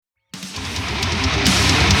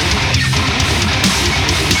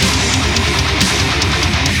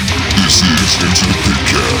into the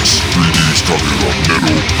Pitcast. 3Ds talking about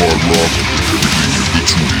metal, hard rock, and everything in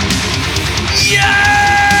between.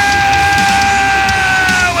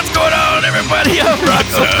 Yeah! What's going on, everybody? I'm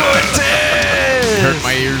Rocco Cortez. Hurt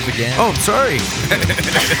my ears again. Oh, I'm sorry.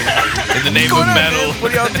 In the name of metal.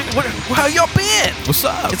 What y'all do? How y'all been? What's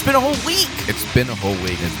up? It's been a whole week. It's been a whole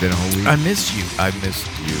week. I missed you. I missed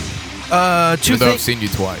you. Two Even though I've things. seen you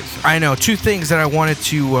twice. I know. Two things that I wanted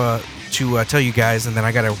to tell you guys, and then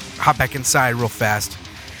I gotta hop back inside real fast.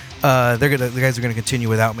 The guys are gonna continue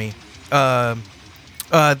without me. That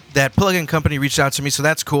plug-in company reached out to me, so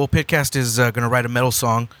that's cool. Pitcast is gonna write a metal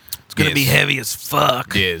song. It's gonna be heavy as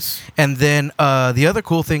fuck. Yes. And then the other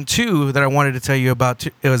cool thing too that I wanted to tell you about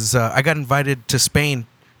was I got invited to Spain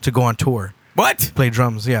to go on tour, What? play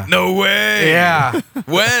drums. Yeah. No way. Yeah.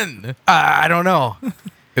 When? I don't know.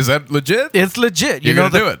 Is that legit? It's legit. You're know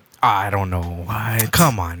gonna do it? I don't know. What?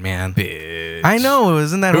 Come on, man. Bitch. I know.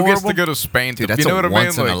 Isn't that Who horrible? gets to go to Spain? Dude, To, that's you know what a I mean?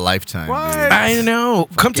 once in a Like, lifetime, what? dude. I know.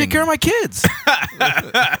 Come take care of my kids.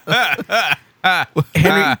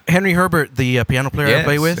 Henry Herbert, the piano player I Yes,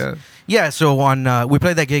 play with. yeah. Yeah, so on we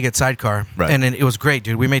played that gig at Sidecar, Right. and then it was great,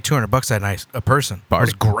 dude. We made $200 that night a person. Party. It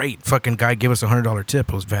was great. Fucking guy gave us $100 tip.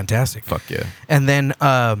 It was fantastic. Fuck yeah. And then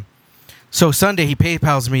so Sunday he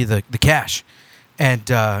PayPal's me the cash,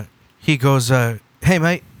 and he goes, "Hey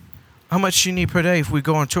mate, how much you need per day if we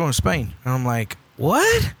go on tour in Spain?" And I'm like,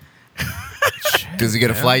 "What?" Does he get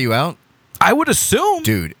to fly you out? I would assume.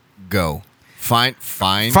 Dude, go. Find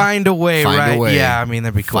Find a way, Find a right? way. Yeah, I mean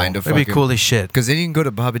that'd be cool. Find a That'd be fucking- cool as shit. Because then you can go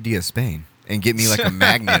to Bobadilla, Spain, and get me like a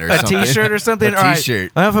magnet or A something. T-shirt or something. A All right.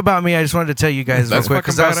 T-shirt. Enough about me. I just wanted to tell you guys That's real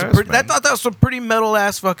quick because fucking badass, I man. thought that was some pretty metal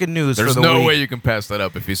ass fucking news. There's for the no week. way you can pass that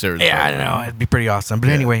up if you seriously. Yeah, I know. It'd be pretty awesome. But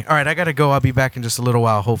anyway, all right, I gotta go. I'll be back in just a little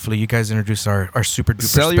while. Hopefully, you guys introduce our super duper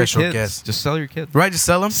Sell your special kids. guest. Just sell your kids. Right, just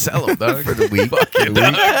sell them. Sell them, dog. For the week.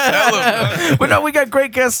 Sell them. But no, we got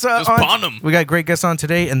great guests Just on. pawn 'em. We got great guests on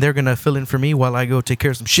today, and they're gonna fill in for me while I go take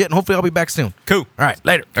care of some shit. And hopefully, I'll be back soon. Cool. All right,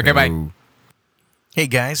 later. Okay, bye. Ooh. Hey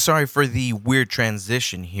guys, sorry for the weird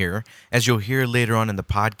transition here. As you'll hear later on in the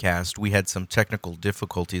podcast, we had some technical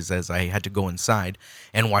difficulties as I had to go inside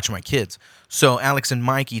and watch my kids. So Alex and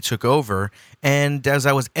Mikey took over, and as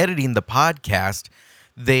I was editing the podcast,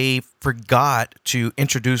 they forgot to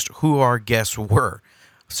introduce who our guests were.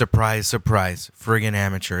 Surprise, surprise, friggin'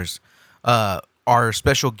 amateurs. Our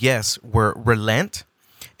special guests were Relent,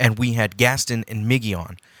 and we had Gaston and Miggy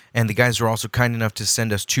on. And the guys were also kind enough to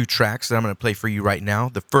send us 2 tracks that I'm going to play for you right now.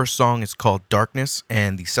 The first song is called Darkness,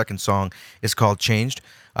 and the second song is called Changed.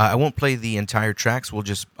 I won't play the entire tracks. I'll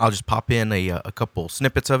just pop in a couple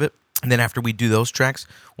snippets of it. And then after we do those tracks,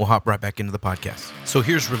 we'll hop right back into the podcast. So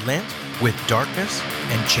here's Relent with Darkness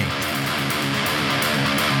and Changed.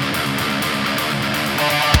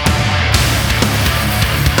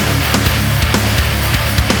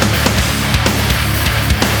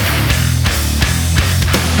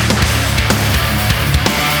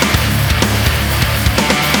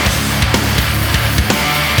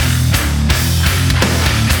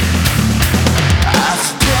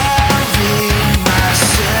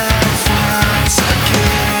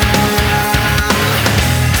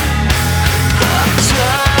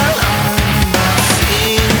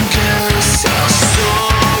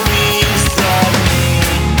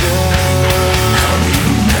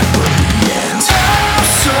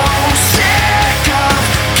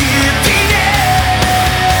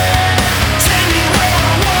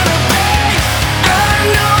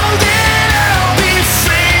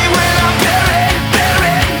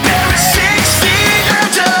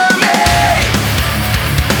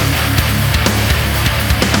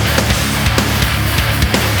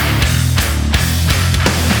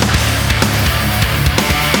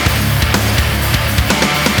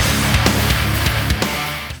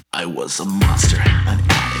 I was a monster, an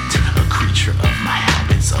addict, a creature of my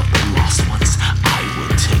habits, of the lost ones. I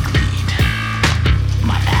would take lead.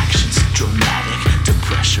 My actions dramatic,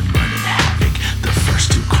 depression running havoc. The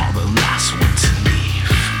first to call, the last one to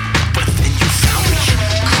leave. But then you found me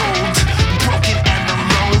cold, broken and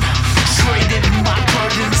alone. Traded my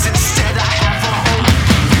burdens, instead I have a home.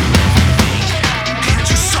 And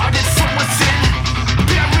you started from within,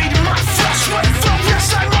 buried my flesh with the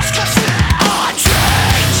rest I must confess. I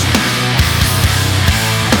changed.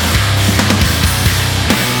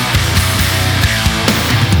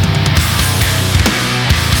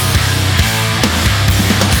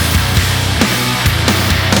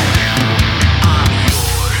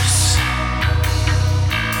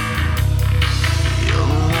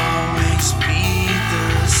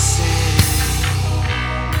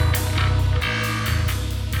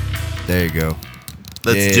 There you go.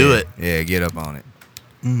 Let's do it. Yeah, get up on it.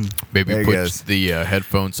 Maybe There he put goes. the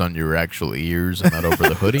headphones on your actual ears and not over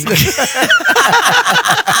the hoodie.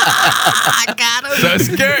 I got him. That's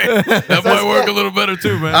scary. That might work a little better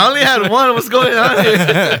too, man. I only had one. What's going on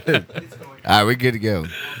here? All right, we're good to go.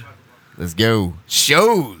 Let's go.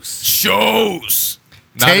 Shows. Shows.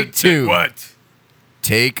 Take two. What?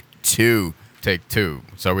 Take 2. Take 2.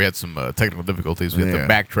 So we had some technical difficulties. We have Yeah.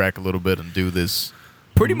 to backtrack a little bit and do this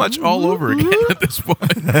pretty much all over again at this point.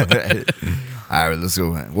 All right, let's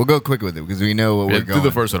go. We'll go quick with it because we know what Yeah, we're going. do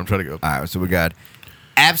the first one. I'm trying to go. All right, so we got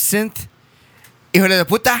Absinthe, Hijo de la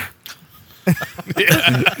Puta,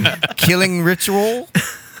 Killing Ritual,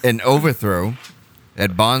 and Overthrow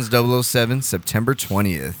at Bonds 007, September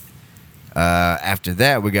 20th. After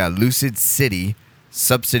that, we got Lucid City,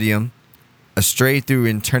 Subsidium, Astray Through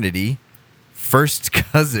Eternity, First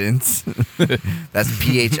Cousins, that's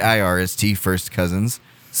PHIRST, First Cousins,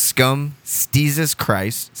 Scum, Steezus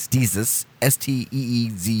Christ, Steezus,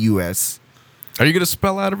 STEEZUS. Are you going to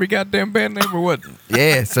spell out every goddamn band name or what?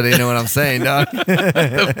 Yeah, so they know what I'm saying, dog.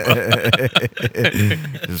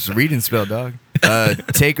 Just read and spell, dog.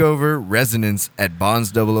 Takeover Resonance at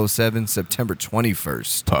Bonds 007, September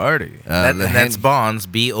 21st. Party. That's Bonds,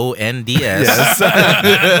 BONDS.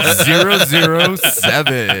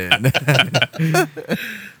 007.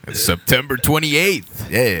 September 28th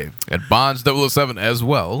Yeah. at Bonds 007 as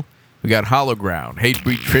well. We got Hollow Ground,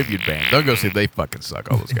 Hatebreed Tribute Band. Don't go see they fucking suck.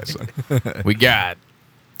 All those guys suck. We got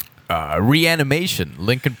Reanimation,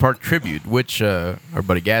 Linkin Park Tribute, which our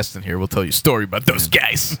buddy Gaston here will tell you a story about those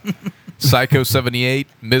guys. Psycho 78,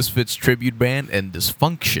 Misfits Tribute Band, and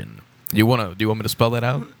Dysfunction. Do you want me to spell that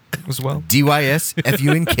out as well?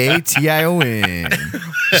 DYSFUNKTION.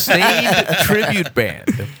 Stained Tribute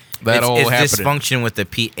Band. That all it's happened. dysfunction with the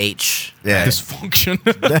PH. Yeah. Dysfunction.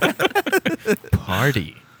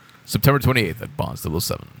 Party. September 28th at Bonds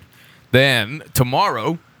 007. Then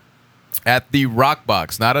tomorrow at the Rock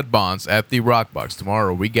Box, not at Bonds, at the Rock Box.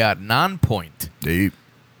 Tomorrow we got Nonpoint. Deep.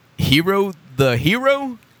 Hero the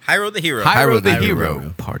Hero? Hyro the Hero. Hyro the Hyro.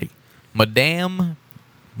 Hero. Party. Madame,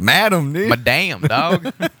 Madam, dude.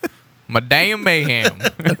 dog. Madame Mayhem.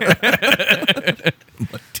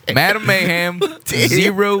 Madam Mayhem.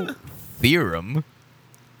 Zero Theorem.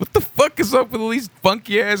 What the fuck is up with all these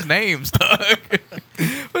funky ass names, dog?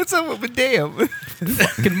 What's up with Madam?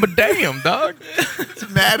 Fucking Madame, dog. It's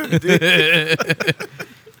Madam, dude.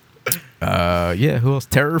 Yeah, who else?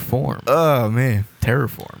 Terrorform. Oh, man.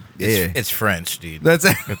 Terrorform. Yeah. It's French, dude. That's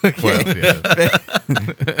it. Well, yeah.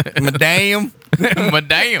 Madam.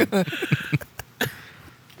 Madame.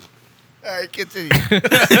 All right, continue.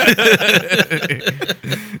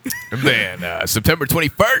 And then September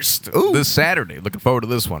 21st, Ooh. this Saturday. Looking forward to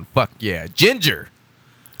this one. Fuck yeah. Ginger.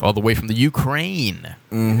 All the way from the Ukraine.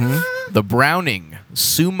 Mm-hmm. The Browning.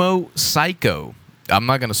 Sumo Psycho. I'm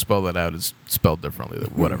not going to spell that out. It's spelled differently.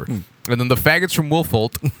 Whatever. And then the Faggots from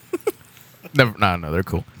Wolfholt. No, they're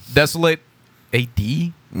cool. Desolate AD.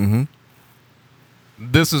 Mm-hmm.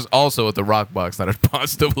 This is also at the Rock Box, not at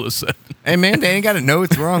Bonds 007. Hey, man, they ain't got to know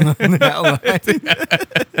it's wrong on the outline.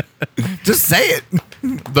 Just say it.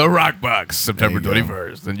 The Rock Box, September There you go.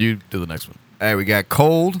 21st. Then you do the next one. All right, we got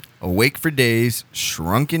Cold, Awake for Days,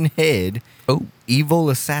 Shrunken Head, Evil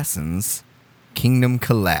Assassins, Kingdom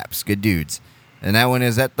Collapse. Good dudes. And that one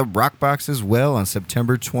is at the Rock Box as well on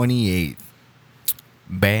September 28th.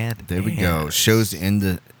 Bad. There we go. Shows to end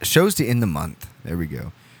the month. There we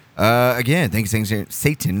go. Again, thanks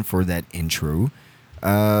Satan for that intro.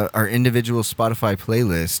 Our individual Spotify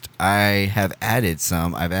playlist. I have added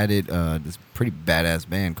some. I've added this pretty badass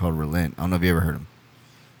band called Relent. I don't know if you ever heard them.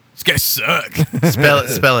 These guys suck.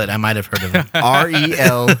 Spell it. I might have heard of it.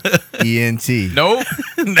 RELENT. No.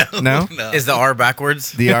 No? Is the R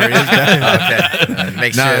backwards? The R is back. Okay.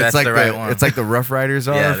 Make sure No, that's it's like the right one. It's like the Rough Riders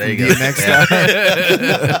are Yeah, from there you go. DMX Yeah.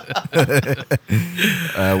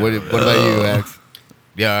 style. What about you, Ax?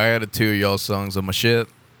 Yeah, I added 2 of y'all songs on my shit.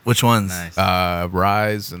 Which ones? Nice.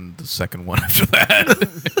 Rise and the second one after that.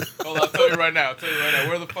 Hold on, I'll tell you right now.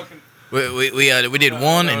 Where the fucking... We did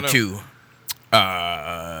one no, and no. 2.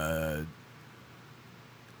 I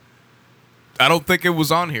don't think it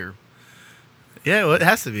was on here. Yeah, well, it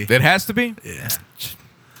has to be. It has to be? Yeah.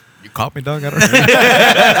 You caught me, dog? I don't know.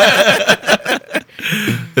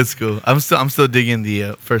 That's cool. I'm still digging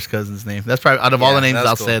the First Cousin's name. That's probably out of all Yeah, the names that's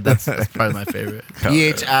I'll cool. say. That's probably my favorite.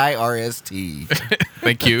 PHIRST.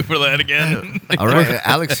 Thank you for that again. All right,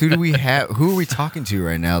 Alex, who do we have? Who are we talking to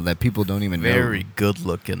right now that people don't even know? Very good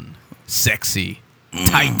looking, sexy,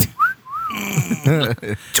 tight.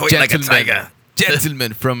 Toy like a tiger.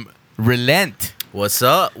 Gentleman from Relent. What's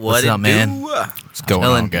up? What's What up, it man? do? What's going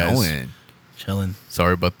Chilling. on, guys? Going. Chilling.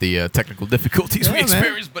 Sorry about the technical difficulties we man.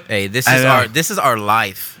 experienced, but Hey, this I is know. our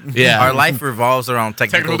life. Yeah. Our life revolves around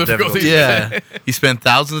technical Technical difficulties. difficulties. Yeah. You spent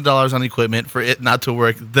thousands of dollars on equipment for it not to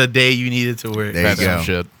work the day you need it to work. There you that's go. some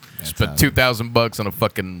shit. Spent $2,000 on a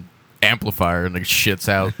fucking amplifier and it shits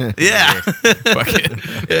out. Yeah. Fucking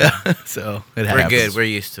Yeah. So it We're happens. good. We're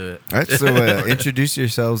used to it. All right, so introduce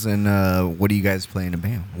yourselves and what do you guys play in a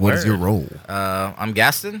band? What is your role? I'm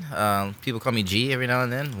Gaston. People call me G every now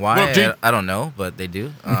and then. What Why? up, G? I don't know, but they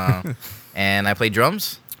do. And I play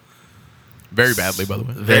drums. very badly, by the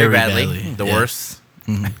way. Very Very badly. badly, The yeah. worst.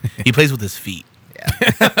 He plays with his feet. Yeah.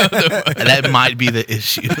 That might be the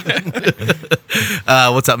issue.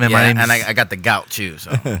 What's up, man? My Yeah, name's and I got the gout too,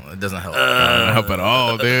 so it doesn't help. Don't help at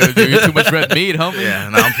all, dude. You eat too much red meat, homie. Yeah,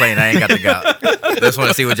 no, I'm playing. I ain't got the gout. Just want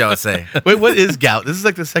to see what y'all would say. Wait, what is gout? This is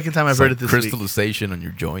like the second time I've It's heard like it this week. crystallization on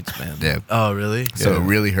your joints, man. Yeah. Oh, really? So it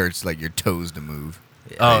really hurts like your toes to move.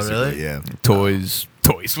 Oh, basically, really? Yeah. Toys.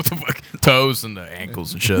 What the fuck? Toes and the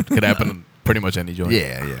ankles and shit. Could happen in pretty much any joint.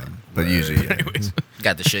 Yeah, yeah. But usually, yeah. Anyways,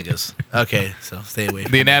 Got the sugars. Okay, so stay away.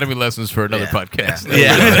 the anatomy lessons for another Yeah, podcast.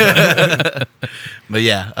 Yeah. But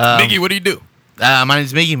yeah. Miggy, what do you do? my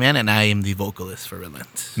name's Miggy, man, and I am the vocalist for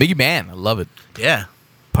Relent. Miggy Man, I love it. Yeah.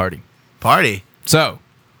 Party. Party. So,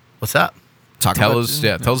 What's up? tell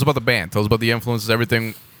us about the band. Tell us about the influences,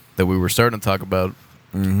 everything that we were starting to talk about.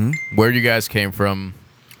 Mm-hmm. Where you guys came from,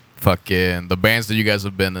 fucking the bands that you guys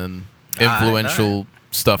have been in, influential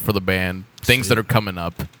stuff for the band, things that are coming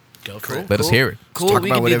up. Go for it. Let us hear it. Cool. Talk we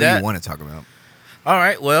about can do whatever that. you want to talk about. All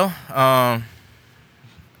right. Well, I've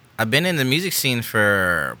been in the music scene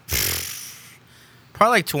for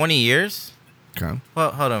probably like 20 years. Okay.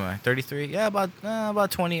 Well, hold on, man. 33? Yeah,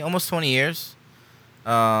 about 20, almost 20 years.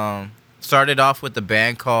 Started off with the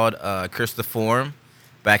band called Curse the Form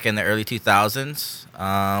back in the early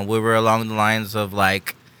 2000s. We were along the lines of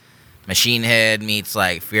like Machine Head meets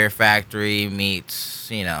like Fear Factory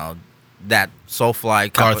meets, you know, that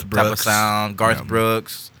Soulfly type of Brooks. sound. Garth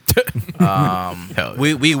Brooks. Hell yeah.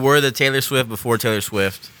 We were the Taylor Swift before Taylor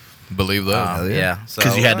Swift. Believe that. Hell yeah. Yeah. So,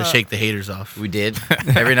 Because you had to shake the haters off. We did.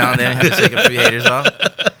 Every now and then, had to shake a few haters off.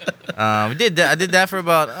 We did that. I did that for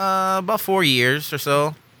about 4 years or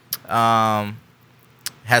so. Had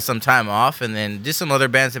some time off, and then did some other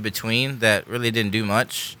bands in between that really didn't do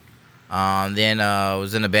much. Then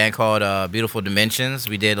was in a band called Beautiful Dimensions.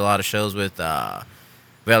 We did a lot of shows with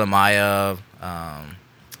Vela Maya,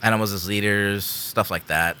 Animals as Leaders, stuff like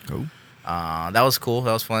that. Cool. That was cool.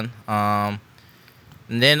 That was fun.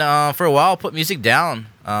 And then for a while, I put music down.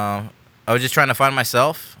 I was just trying to find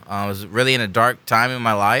myself. I was really in a dark time in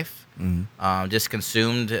my life. Just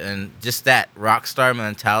consumed and just that rock star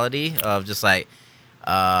mentality of just like,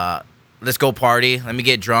 let's go party. Let me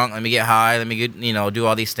get drunk. Let me get high. Let me get, do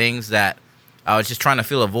all these things that I was just trying to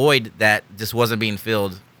fill a void that just wasn't being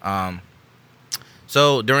filled.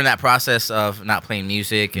 So during that process of not playing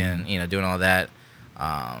music and, doing all that,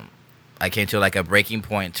 I came to like a breaking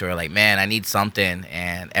point to where like, man, I need something.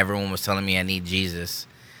 And everyone was telling me I need Jesus.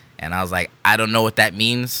 And I was like, I don't know what that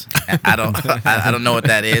means. I don't know what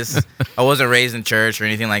that is. I wasn't raised in church or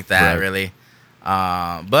anything like that, really.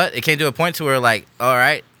 But it came to a point to where like, all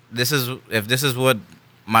right, if this is what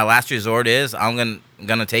my last resort is, I'm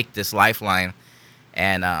gonna take this lifeline.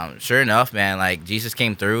 And sure enough, man, like Jesus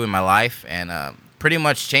came through in my life and pretty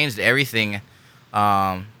much changed everything.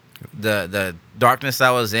 The darkness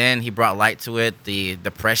I was in, he brought light to it. The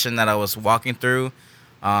depression that I was walking through,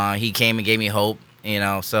 he came and gave me hope.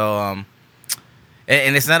 So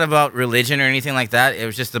and it's not about religion or anything like that. It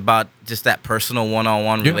was just about just that personal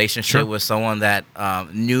one-on-one relationship with someone that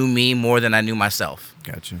knew me more than I knew myself.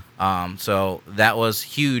 Gotcha. So that was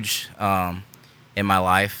huge in my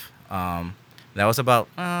life. That was about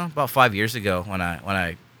 5 years ago when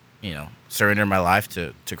I surrendered my life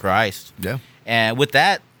to Christ. Yeah. And with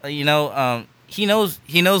that, he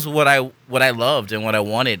knows what I loved and what I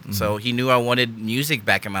wanted. Mm-hmm. So he knew I wanted music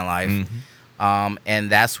back in my life. Mm-hmm.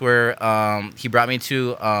 And that's where he brought me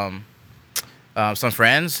to some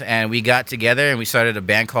friends, and we got together and we started a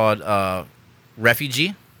band called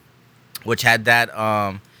Refugee, which had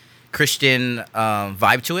that Christian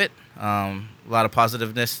vibe to it, a lot of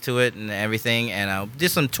positiveness to it and everything. And did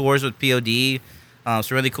some tours with POD,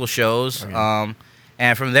 some really cool shows. Okay.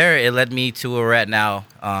 And from there, it led me to where we're at now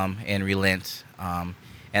in Relent.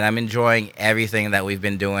 And I'm enjoying everything that we've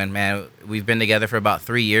been doing, man. We've been together for about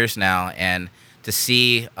 3 years now, and to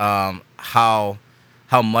see how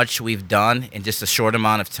much we've done in just a short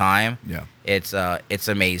amount of time, it's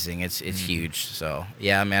amazing. It's huge. So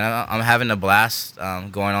yeah, man, I'm having a blast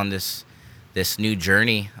going on this this new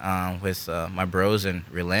journey with my bros and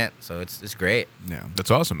Relent. So it's great. Yeah.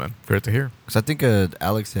 That's awesome, man. Great to hear. Because I think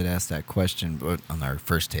Alex had asked that question but on our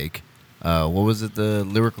first take. What was it, the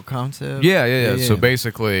lyrical concept? Yeah. So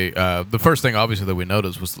basically, the first thing obviously that we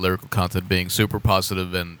noticed was the lyrical content being super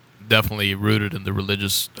positive and definitely rooted in the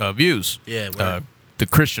religious views. Yeah, word. The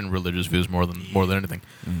Christian religious views more than anything.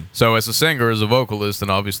 So as a singer, as a vocalist, and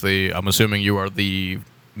obviously I'm assuming you are the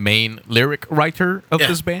main lyric writer of Yeah.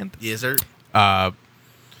 this band. Yes, sir.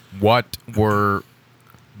 What were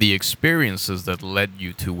the experiences that led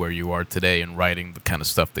you to where you are today and writing the kind of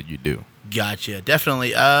stuff that you do? Gotcha.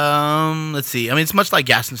 Definitely. Let's see. I mean, it's much like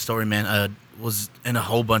Gaston's story, man. Was in a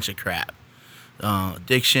whole bunch of crap,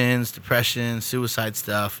 addictions, depression, suicide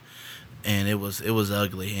stuff, and it was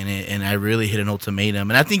ugly, and I really hit an ultimatum.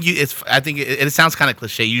 And I think it sounds kind of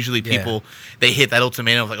cliche. Usually, people they hit that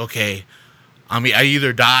ultimatum of like, okay, I mean, I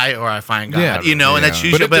either die or I find God, you know, and that's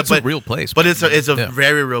usually, but it's a real place. But man. it's a Yeah.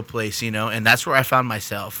 very real place, you know, and that's where I found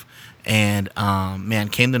myself. And man,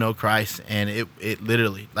 came to know Christ, and it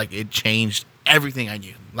literally like it changed everything I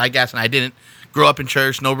knew. Like Gaston, I didn't grow up in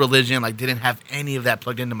church, no religion, like didn't have any of that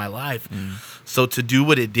plugged into my life. So to do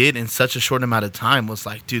what it did in such a short amount of time was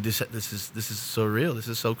like, dude, this is so real. This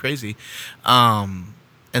is so crazy. And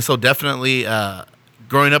so definitely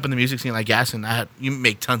growing up in the music scene like Gaston, you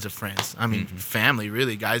make tons of friends. I mean, family,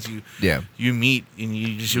 really, guys. You meet and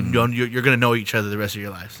you just you're gonna know each other the rest of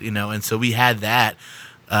your lives, you know. And so we had that.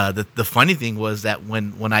 The funny thing was that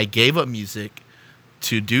when I gave up music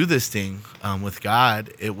to do this thing with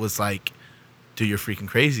God, it was like, dude, you're freaking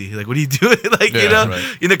crazy. Like, what are you doing? Like, Yeah, you know,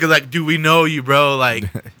 right. because like, dude, we know you, bro. Like,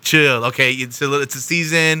 chill. Okay, it's a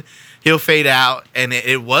season. He'll fade out, and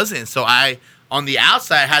it wasn't. So I, on the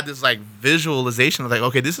outside, had this like visualization of like,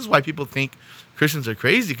 okay, this is why people think Christians are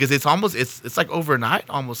crazy, because it's like overnight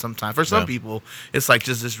almost sometimes. For some people, it's like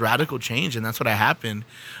just this radical change, and that's what happened.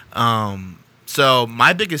 So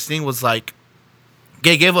my biggest thing was like,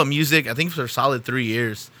 gave up music. I think for a solid 3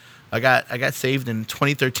 years. I got saved in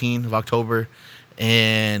 2013 of October,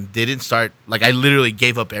 and didn't start like I literally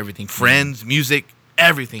gave up everything, friends, music,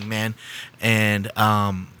 everything, man, and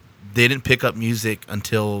didn't pick up music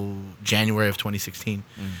until January of 2016,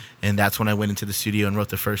 and that's when I went into the studio and wrote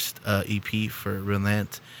the first EP for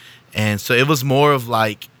Relent, and so it was more of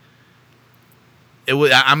like it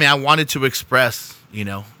was. I mean, I wanted to express, you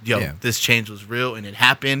know, this change was real and it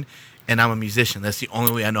happened. And I'm a musician. That's the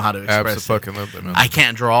only way I know how to express it. Absolutely, man. I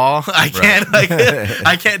can't draw. I can't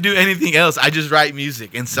I can't do anything else. I just write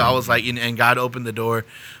music. And so I was like, and God opened the door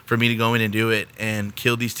for me to go in and do it, and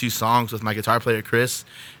kill these 2 songs with my guitar player Chris.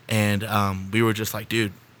 And we were just like,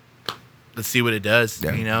 dude, let's see what it does.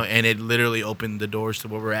 Yeah. You know, and it literally opened the doors to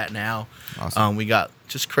where we're at now. Awesome. We got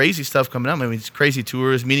just crazy stuff coming up. I mean, it's crazy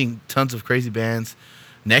tours, meeting tons of crazy bands.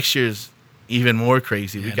 Next year's even more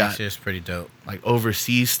crazy. We got It's pretty dope. like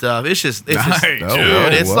overseas stuff. It's just Nice. dude, Oh,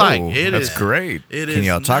 it's whoa. like it That's is- great. It Can is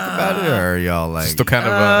y'all talk about it, or are y'all like Still kind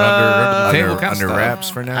of under the table, under, kind of under stuff. wraps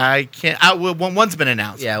for now? I can't. One's been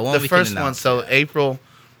announced. Yeah, one the we can first one. announce, So yeah. April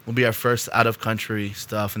will be our first out of country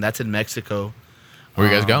stuff, and that's in Mexico. Where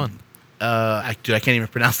you guys going? I can't even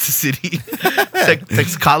pronounce the city.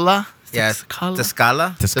 Texcala. Yeah, Texcala.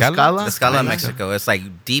 Tezcala. Texcala. Tezcala, Mexico. It's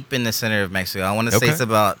like deep in the center of Mexico. I want to say Okay. it's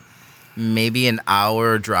about maybe an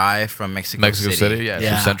hour drive from Mexico, Mexico City? Yeah,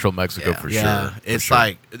 Yeah. from central Mexico Yeah. for Yeah, sure. it's For sure.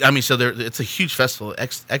 like I mean, so it's a huge festival.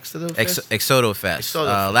 Exodo Fest? Exodo Fest. Exodo Fest.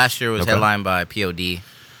 Last year was Okay. headlined by POD.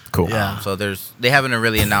 cool. Yeah. So they haven't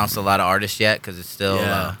really announced a lot of artists yet because it's still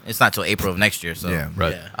Yeah. it's not till April of next year. So Yeah.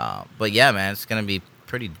 Right. Yeah. but yeah, man, it's gonna be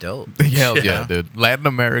pretty dope. Hell yeah, Yeah. dude. Latin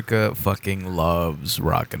America fucking loves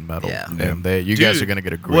rock and metal. Yeah. And you guys Dude, are gonna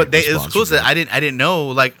get a great What it's response cool is from that them. I didn't know.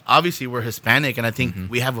 Like obviously we're Hispanic, and I think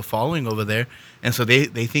we have a following over there, and so they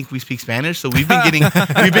think we speak Spanish. So we've been getting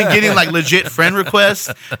like legit friend requests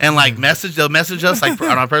and like they'll message us like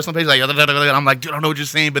on our personal page like I'm like, dude, I don't know what you're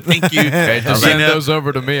saying, but thank you. Hey, just You send know? those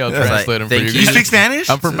over to me. I'll translate them for thank you. you. You guys. speak Spanish?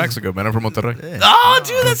 I'm from Mexico, man. I'm from Monterrey. Oh,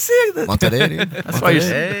 dude, that's sick. Monterrey, dude. That's why you're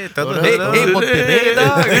Hey, Monterrey,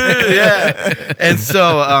 dog. yeah. And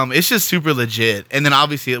so it's just super legit. And then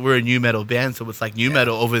obviously we're a new metal band, so it's like new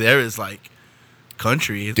metal over there is like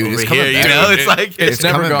country Dude, over it's coming here. back. You know, it's It- like it's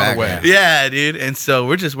never coming gone back, away. man. yeah, dude. And so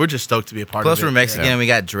we're just stoked to be a part Plus of it. we're Mexican, we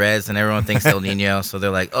got dreads, and everyone thinks El Nino, so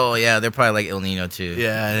they're like, oh yeah, they're probably like El Nino too.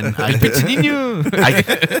 Yeah, and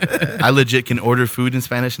I legit can order food in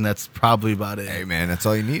Spanish, and that's probably about it. Hey man, that's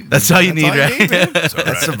all you need. That's all you need, right? man. That's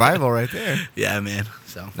survival right there. Yeah, man.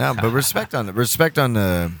 So No, but respect on your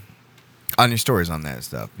stories on that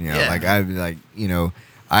stuff. You know, Yeah.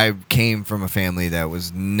 I came from a family that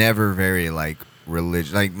was never very like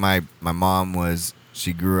religious. Like my mom was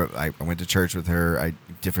She grew up. I went to church with her.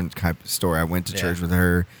 Different type of story. I went to Yeah. church with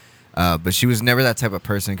her, but she was never that type of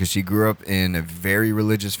person because she grew up in a very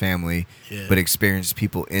religious family, Yeah. but experienced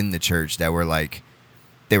people in the church that were like,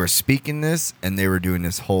 they were speaking this and they were doing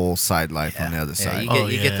this whole side life on the other side.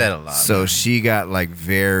 You get that a lot. So she got like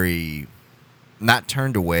very, not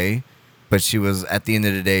turned away, but she was, at the end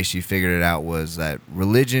of the day, she figured it out, was that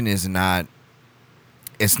religion is not,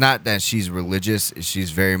 it's not that she's religious.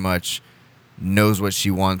 She's very much knows what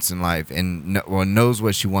she wants in life and knows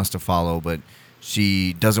what she wants to follow, but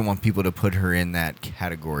she doesn't want people to put her in that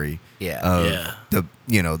category of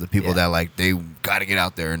the people Yeah. that like, they got to get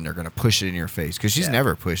out there and they're going to push it in your face, because she's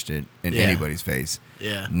never pushed it in Yeah. anybody's face.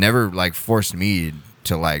 Yeah. Never like forced me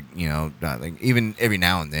to like, not, like, even every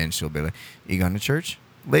now and then she'll be like, you gone to church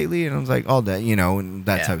lately? And I was like, all that, and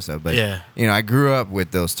that Yeah. type of stuff. But Yeah. I grew up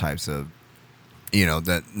with those types of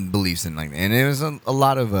that beliefs and like, and it was a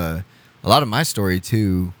lot of my story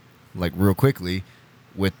too, like real quickly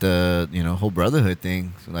with the whole brotherhood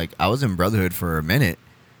thing. So, like, I was in brotherhood for a minute,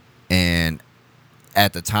 and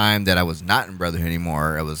at the time that I was not in brotherhood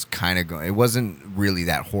anymore, I was kind of going. It wasn't really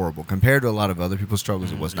that horrible compared to a lot of other people's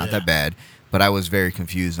struggles. It was not Yeah. that bad, but I was very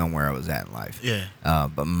confused on where I was at in life. Yeah.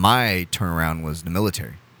 But my turnaround was the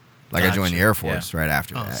military. Like, I joined the Gotcha. Air Force right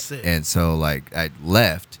after Oh, that, sick. and so like I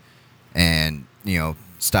left and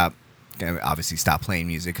stopped. Obviously, stopped playing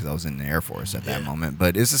music because I was in the Air Force at that Yeah. moment.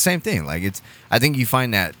 But it's the same thing. Like, I think you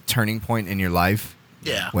find that turning point in your life.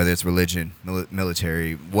 Yeah. Whether it's religion,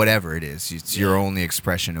 military, whatever it is, it's your only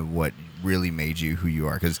expression of what really made you who you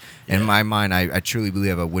are. Because in my mind, I truly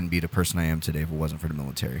believe I wouldn't be the person I am today if it wasn't for the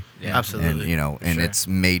military. Yeah. Absolutely. And and Sure. it's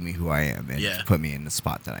made me who I am and Yeah. put me in the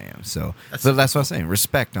spot that I am. So That's that's what I'm saying.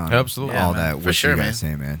 Respect on Absolutely. all Yeah, man. that. For What sure, you man. guys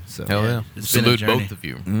say, man. So Hell yeah. It's been a Salute journey. both of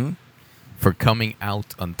you Mhm. for coming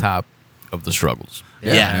out on top of the struggles.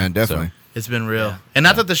 Yeah. man, definitely. It's been real, and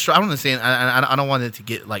not that I don't understand. I don't want it to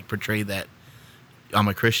get like portrayed that I'm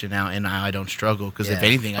a Christian now and I don't struggle, because if Yeah.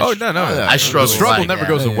 anything, No. I struggle. The struggle like, never yeah.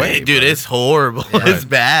 goes Yeah. away, dude. It's horrible. It's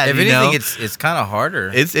bad. if you anything, know? it's kind of harder.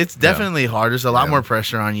 It's definitely hard. There's a lot Yeah. more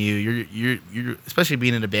pressure on you. You're especially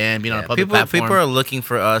being in a band, being on a public platform. people are looking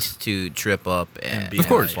for us to trip up and be Of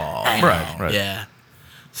course. fall. Right. Yeah.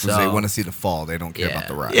 Because they want to see the fall. They don't care about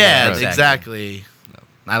the rise. Yeah, Exactly. exactly.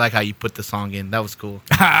 I like how you put the song in. That was cool.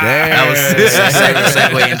 That was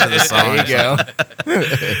segue into the song. There you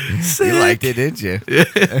go. You liked it, didn't you?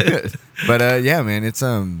 But yeah, man, it's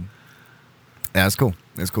yeah, it's cool.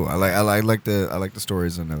 It's cool. I like the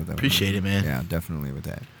stories and everything. Appreciate it, man. Yeah, definitely with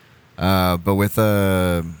that. But with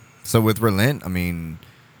so with Relent, I mean,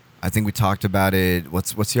 I think we talked about it.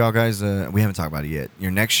 What's y'all guys? We haven't talked about it yet.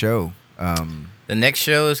 Your next show. The next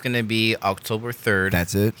show is going to be October 3rd.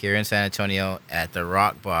 That's it? Here in San Antonio at the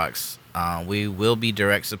Rock Box. We will be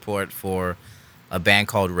direct support for a band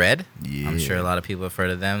called Red. Yeah. I'm sure a lot of people have heard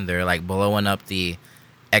of them. They're like blowing up the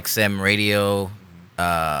XM radio.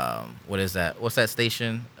 What is that? What's that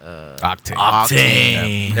station? Octane.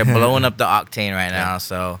 Octane. They're blowing up the Octane right now.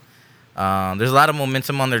 So there's a lot of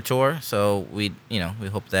momentum on their tour. So we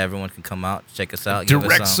hope that everyone can come out, check us out.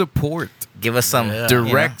 Direct support. Give us some Yeah.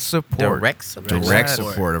 Direct support. Direct support. Direct That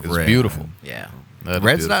support of is Red. beautiful. Yeah. That is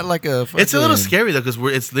Red's beautiful. not like a. It's a little fucking- scary though,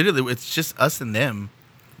 because it's just us and them.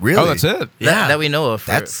 Really? Oh, that's it. Yeah. That we know of.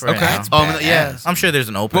 That's right okay. now. That's Yeah. I'm sure there's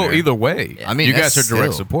an opener. Well, either way, Yeah. I mean, you guys that's are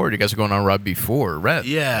direct still- support. You guys are going on right before Red.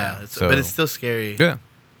 Yeah. So- But it's still scary. Yeah.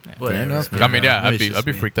 Whatever. enough. I mean, yeah, Maybe it's I'd be just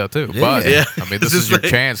me. freaked out too. Yeah. But Yeah. I mean, It's this is just your like-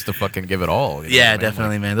 chance to fucking give it all. you know Yeah, what I mean?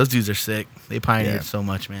 definitely, man. Those dudes are sick. They pioneered Yeah. so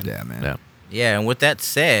much, man. Yeah, man. Yeah. Yeah, and with that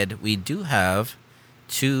said, we do have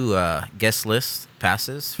 2 guest list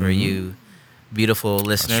passes for you beautiful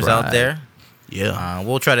listeners out right. there. Yeah.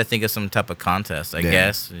 We'll try to think of some type of contest, I Yeah.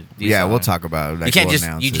 guess. Do Yeah, we'll something. talk about it. Like, You can't we'll just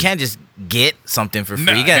announce you it. can't just get something for free.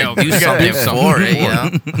 No, you gotta hell, do you gotta something do something for it, you for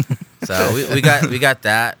know. So we got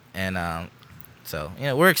that, and so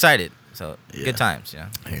we're excited. So Yeah. good times, yeah.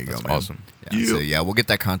 There you That's go, man. awesome. Yeah, so yeah, we'll get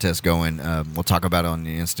that contest going. We'll talk about it on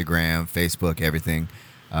the Instagram, Facebook, everything.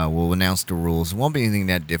 We'll announce the rules. It won't be anything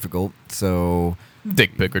that difficult. So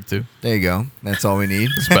Dick pic or two. there you go. That's all we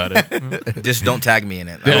need. That's about it. Just don't tag me in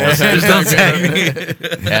it.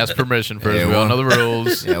 Ask permission first. Yeah, we all well- know the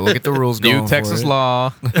rules. Yeah, we'll get the rules going. New Texas for it.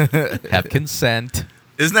 law. Have consent.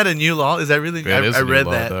 Isn't that a new law? Is that really? That is I a new read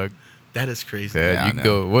law, that. dog. That is crazy. Yeah, Yeah, I you can know.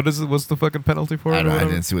 go. What is it? What's the fucking penalty for it? I, or don't, I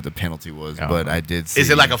whatever? didn't see what the penalty was, Oh. but I did see. Is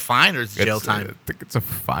it like a fine or is it jail It's, time? I think it's a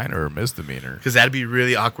fine or a misdemeanor. Because that'd be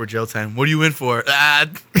really awkward jail time. What are you in for? Yeah,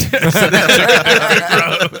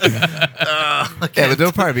 but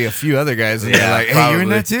there'll probably be a few other guys and Yeah, they're like, "Hey, you're in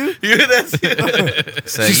that too?" That's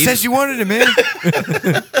So She you- said she wanted it, man.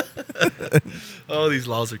 Oh, these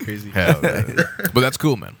laws are crazy. Hell yeah. But that's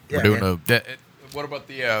cool, man. Yeah, We're doing what about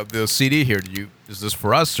the CD here? Is this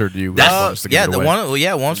for us or do you want us to give yeah, it the away? one. Well,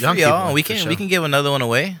 yeah, one's Young for y'all. people, We for can sure. we can give another one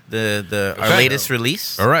away. The our Okay. latest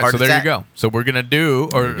release. All right, Heart so there you Attack. go. So we're gonna do,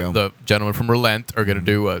 or There you go. the gentlemen from Relent are gonna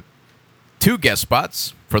do 2 guest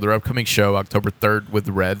spots for their upcoming show, October 3rd with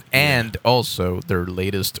Red, and also their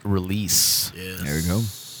latest release, There we go.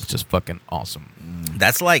 which is fucking awesome.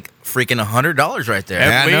 That's like freaking $100 right there. At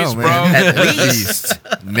Yeah, I know, least, man. bro. At At least.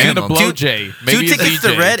 And a Minimum. blow J. Two Maybe a tickets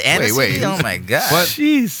DJ. to Red and Wait, a wait, CD. Oh who's- my god. What?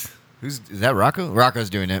 Jeez. Is that Rocco? Rocco's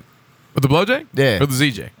doing it. With the blow J? Yeah. Or the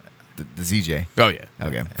ZJ? The ZJ. Oh, yeah.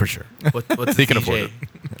 Okay. For sure. What's He can the afford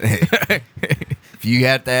DJ? If you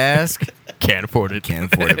have to ask, Can't afford it.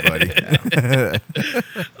 can't afford it, buddy.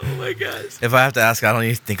 Oh my god. If I have to ask, I don't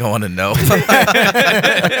even think I want to know.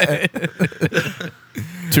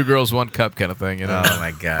 2 girls, 1 cup kind of thing, you know? Oh my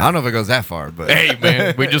I god. don't know if it goes that far, but Hey,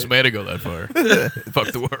 man, we just made it go that far.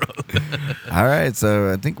 Fuck the world. all right.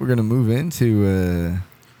 So I think we're gonna move into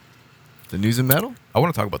the news and metal. I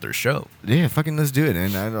want to talk about their show. Yeah, fucking let's do it.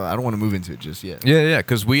 And I don't want to move into it just yet. Yeah,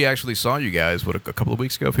 because we actually saw you guys, a couple of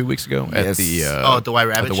weeks ago, a few weeks ago, at Yes. the At the White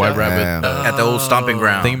Rabbit the White show? Rabbit Yeah. At the old stomping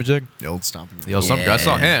ground. thingamajig. The old stomping. The old I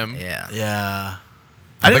saw him. Yeah. Yeah.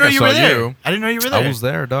 I I didn't know think you I were saw there. you. I didn't know you were there. I was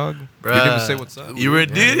there, dog. You Bruh. didn't even say what's up. You were,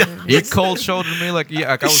 dude. You cold shouldered me like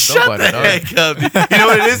I was Shut nobody, the dog. heck up. Dude. You know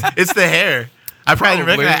what it is? It's the hair. I probably didn't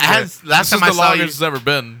Probably, recognize. I had, last this time is I the saw you, longest it's ever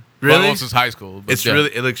been. Really? Well, since high school. But it's yeah.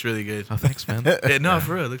 really. It looks really good. Oh, thanks, man. Yeah, no,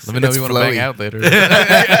 for real. It looks Let me know if It's you want to bang flowy. out later.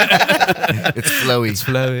 It's flowy. It's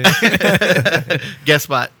flowy. Guest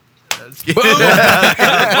spot.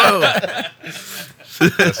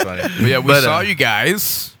 That's funny. But yeah, we But, saw you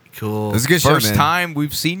guys. Cool. This is a good show, First man. time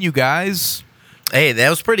we've seen you guys. Hey, that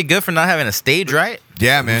was pretty good for not having a stage, right?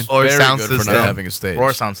 Yeah, man. Or Very sound good system. for not having a stage.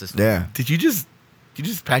 Or sound system. Yeah. Did you just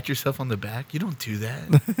pat yourself on the back? You don't do that.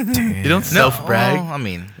 You don't self brag. Oh, I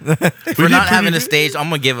mean, We for did not having pretty a good. stage, I'm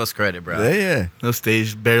gonna give us credit, bro. Yeah. No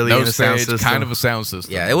stage, barely no in a sound stage, system. kind of a sound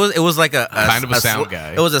system. Yeah, it was like a Kind of a sound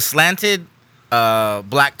guy. It was a slanted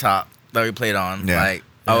blacktop that we played on. Yeah. Like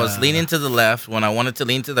I was Yeah. leaning to the left when I wanted to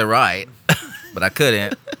lean to the right, but I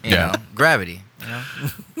couldn't. You Yeah. know, gravity. You know?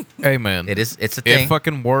 Hey, man. It's a It thing.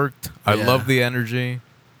 fucking worked. I Yeah. love the energy.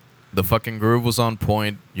 The fucking groove was on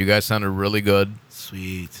point. You guys sounded really good.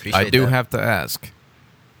 Sweet. Appreciate I do that. have to ask,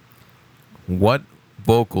 what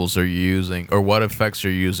vocals are you using, or what effects are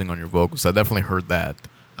you using on your vocals? I definitely heard that.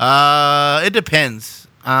 It depends.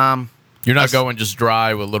 You're not Us- going just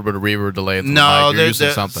dry with a little bit of reverb delay. Into the No, mic. You're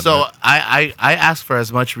using something. so right? I ask for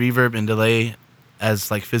as much reverb and delay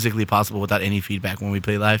as like physically possible without any feedback when we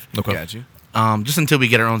play live. Okay. Got you. Just until we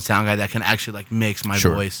get our own sound guy that can actually like mix my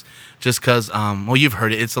Sure. voice. Just because, well, you've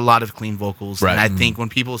heard it. It's a lot of clean vocals, Right. and I think when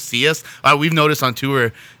people see us, we've noticed on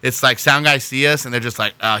tour, it's like sound guys see us and they're just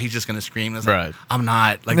like, "Oh, he's just gonna scream." It's like, Right. I'm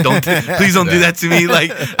not. Like, don't please don't do that to me.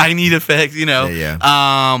 Like, I need effects, you know. Yeah,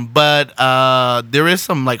 But there is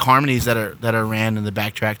some like harmonies that are ran in the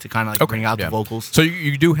backtrack to kind of like bring out yeah. the vocals. So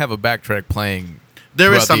you do have a backtrack playing.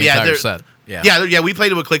 There is throughout some, the yeah. entire There, set. yeah. We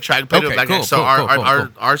played it with click track. Played it with Okay, backtrack. cool, So cool, cool.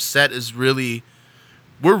 our set is really.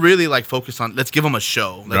 We're really like focused on let's give them a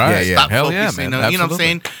show. Like, Right. let's Yeah, stop yeah. Hell yeah, focusing man. on- you know what I'm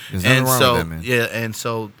saying? There's nothing And wrong so with that, man. yeah, and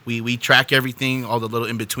so we track everything, all the little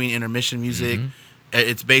in between intermission music. Mm-hmm.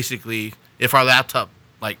 It's basically if our laptop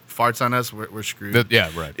like farts on us, we're screwed.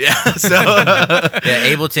 Yeah, right. Yeah. So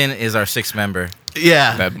Yeah, Ableton is our 6th member.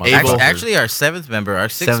 yeah, That motherfucker. Abel. Actually, our 7th member. Our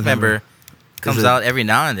 6th Seventh member. member comes it- out every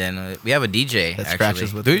now and then. We have a DJ. that actually.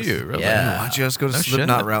 scratches with Do us. you really? Yeah. Why don't you just go to No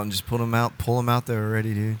Slipknot shit. route and just pull them out there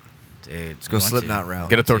already, dude? Dude, Let's go Slipknot route.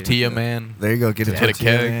 Get a tortilla, man. There you go. Get a Get a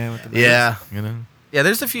tortilla, keg. man, with the Yeah. You know. Yeah,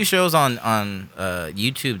 there's a few shows on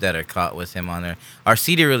YouTube that are caught with him on there. Our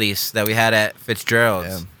CD release that we had at Fitzgerald's,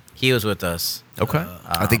 Yeah. he was with us. Okay.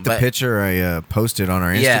 I think the But- picture I posted on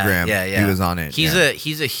our Instagram, he was on it. He's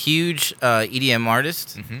yeah. a huge EDM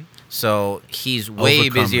artist, Mhm. so he's way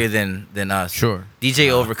Overcomer. busier than us. Sure. DJ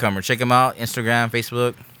Overcomer, check him out. Instagram,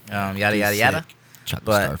 Facebook, yada yada yada. Chocolate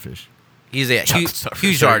but- starfish. He's a Chocolate huge, Starfish,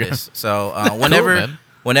 huge there you go. artist. So whenever man.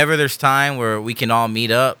 whenever there's time where we can all meet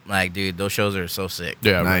up, like dude, those shows are so sick.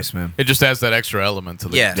 Yeah. Nice, right. man. It just adds that extra element to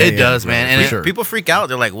the. Yeah. It Yeah, does, yeah, man. for And sure. People freak out.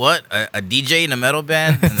 They're like, "What? A DJ in a metal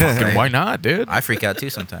band?" And it's Fucking like- why not, dude? I freak out too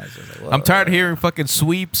sometimes. I was like, "Whoa." I'm tired of hearing fucking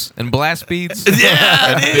sweeps and blast beats.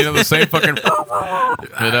 Yeah. And, you know, the same fucking.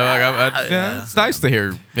 Yeah, it's nice to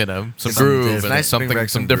hear, some groove it's and nice to bring something, back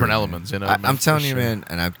some some different groove, elements. I'm telling you, man,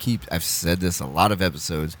 and I've said this a lot of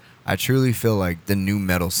episodes. I truly feel like the new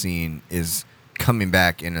metal scene is coming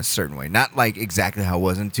back in a certain way. Not like exactly how it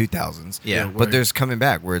was in the 2000s. Yeah. But there's coming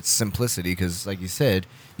back where it's simplicity because, like you said,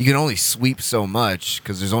 you can only sweep so much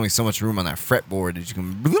because there's only so much room on that fretboard that you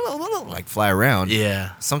can like fly around.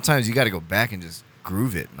 Yeah. Sometimes you got to go back and just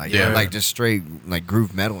groove it. Like, Yeah. like just straight like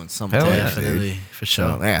groove metal in some Hell place, yeah. dude. Definitely, for sure.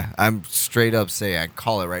 So, yeah, I'm straight up say I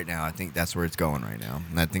call it right now. I think that's where it's going right now.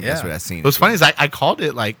 And I think that's Yeah. what I've seen. What's funny is I called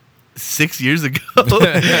it like 6 years ago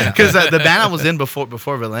because the band I was in before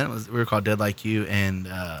Valent we were called Dead Like You, and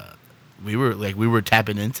we were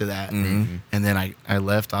tapping into that, Mm-hmm. and then I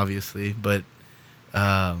left obviously, but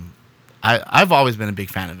I've always been a big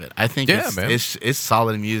fan of it. I think Yeah, man. it's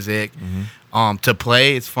solid music. Mm-hmm. To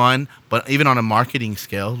play, it's fun, but even on a marketing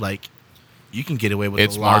scale, like you can get away with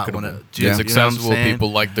It's a lot. marketable. when It's you know what I'm accessible. saying?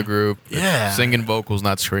 People like the group. Yeah. Singing vocals,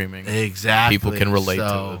 not screaming. Exactly. People can relate to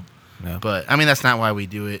So, it. Yeah. But I mean, that's not why we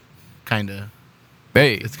do it. Kind of.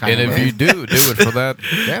 Hey, It's and kinda if you do it for that,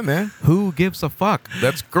 yeah, man. who gives a fuck?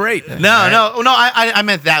 That's great. No. I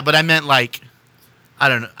meant that, but I meant like, I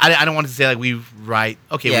don't know. I don't want to say like we write.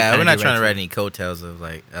 Okay. Yeah, we we're not kinda trying to do write any coattails of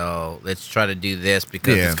like, oh, let's try to do this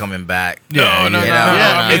because Yeah. it's coming back. No, You know? Yeah,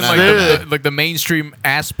 I mean, it's like, literally- like the mainstream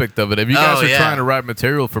aspect of it. If you guys Oh, are yeah. trying to write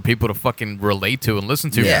material for people to fucking relate to and listen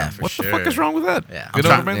to, Yeah, for what the fuck sure. is wrong with that? Yeah. You know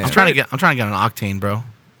what I mean? I'm trying to get on Octane, bro.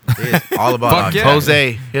 It's all about Fuck Octane. yeah.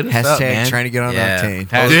 Jose, hit us up, Hashtag man. trying to get on Yeah. Octane.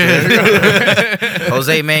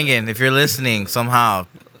 Jose Mangan, if you're listening somehow,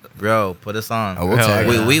 bro, put us on. Oh, we'll Hell tag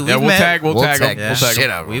yeah. him. We've Yeah, we'll met. tag. We'll We'll tag. tag him. Yeah. We'll tag. shit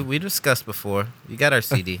him. out of him. We discussed before. You got our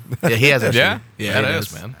CD. Yeah, he has a Yeah, yeah, that he is,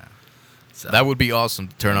 does. man. So- That would be awesome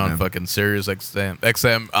to turn on Yeah. fucking Sirius XM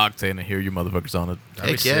Octane and hear you motherfuckers on it. That'd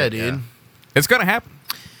be Heck yeah, sick, dude. It's gonna happen.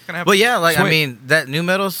 It's gonna happen. But yeah, like I Sweet. mean, that new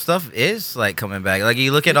metal stuff is like coming back. Like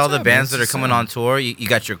you look at all the up, bands man. that are It's coming on tour. You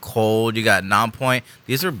got your Cold, you got Nonpoint.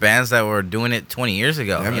 These are bands that were doing it 20 years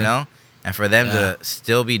ago. Yeah, you man. know, and for them Yeah. to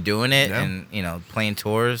still be doing it Yeah. and playing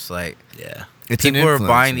tours, like Yeah, It's an people are influence,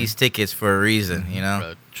 buying man. these tickets for a reason. You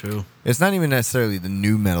know, true. It's not even necessarily the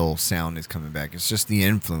new metal sound is coming back. It's just the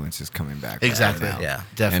influence is coming back. right Exactly. now. Yeah.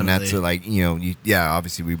 Definitely. And that's like,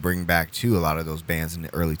 obviously we bring back to a lot of those bands in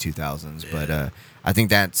the early 2000s, but I think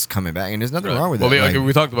that's coming back. And there's nothing wrong with Well, that. like, Like,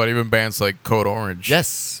 we talked about even bands like Code Orange.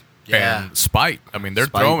 yes. Yeah. And Spite. I mean, they're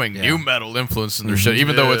Spite, throwing yeah. new metal influence in their shit,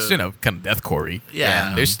 even though it's, kind of deathcore-y.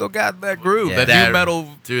 Yeah. They still got that groove, Yeah. that new metal.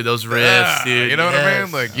 Dude, those riffs, Yeah, dude. you know what I yes.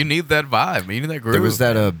 mean? Like, you need that vibe. You need that groove. There was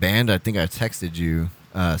that band, I think I texted you,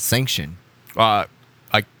 Sanction. I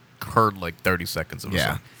heard like 30 seconds of a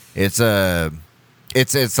Yeah. song.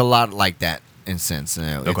 It's a lot like that in sense.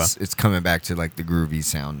 Okay. It's coming back to like the groovy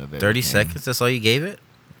sound of it. 30 seconds. That's all you gave it.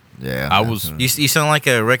 Yeah. I was- definitely. You sound like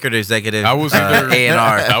a record executive. I was either A&R.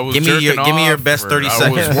 I was Give me your jerking best off, 30 or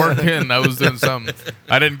seconds. I was working. I was doing something.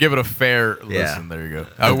 I didn't give it a fair listen. Yeah. There you go.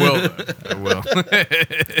 I will. I will.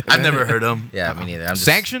 I've never heard them. Yeah, me neither. I'm just,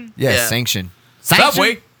 Sanction. Yeah, Yeah. Sanction.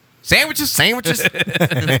 Subway. Sandwiches. Sandwiches.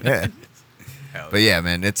 But yeah,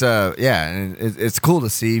 man, it's and it's cool to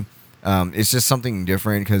see. It's just something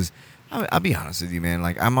different because I'll be honest with you, man.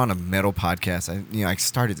 Like I'm on a metal podcast. I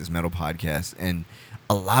started this metal podcast, and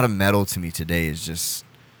a lot of metal to me today is just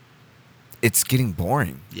it's getting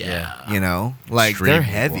boring. Yeah. You know, like Extremely they're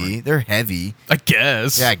heavy. boring. They're heavy. I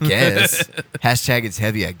guess. Yeah, I guess. Hashtag it's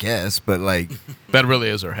heavy, I guess. But like, That really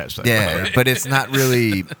is our hashtag. yeah, but it's not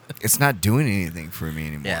really. It's not doing anything for me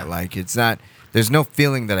anymore. Yeah. Like it's not. There's no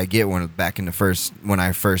feeling that I get when I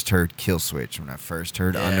first heard Killswitch, when I first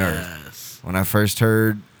heard Unearthed, Yes. when I first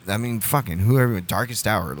heard. I mean, fucking whoever, Darkest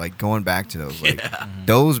Hour. Like going back to those, like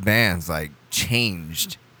those bands, like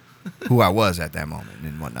changed who I was at that moment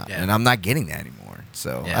and whatnot. Yeah. And I'm not getting that anymore.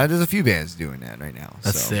 So Yeah. there's a few bands doing that right now.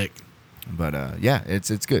 That's so. sick. But yeah, it's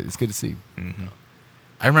good. It's good to see.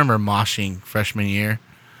 I remember moshing freshman year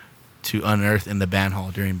to Unearth in the band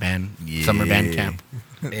hall during summer band camp.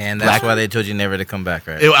 and that's why they told you never to come back,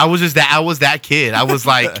 right? I was that kid. I was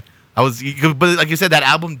like, but like you said, that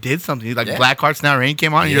album did something. Like Yeah. Black Hearts Now Rain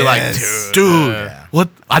came on, and you're like, Yes. dude, Yeah. what?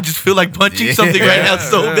 I just feel like punching something right now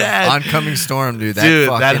so bad. Oncoming Storm, dude. That Dude,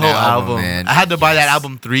 fucking that whole album, man. I had to buy that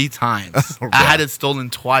album 3 times. I had it stolen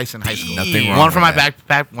twice in high school. Nothing wrong One from my with that.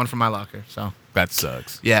 backpack, one from my locker. So That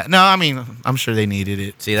sucks. yeah, no, I mean, I'm sure they needed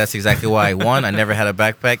it. See, that's exactly why. 1, I never had a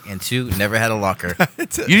backpack, and 2, never had a locker, You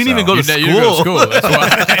didn't even go to You didn't go to school. school.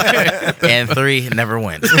 That's why. and 3, never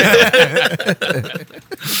went.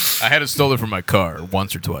 I had it stolen from my car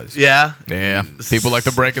once or twice. Yeah, Yeah. People like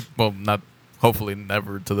to break it. Well, not hopefully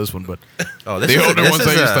never to this one, but Oh, this The is older ones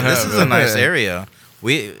I used to this have, is a nice area.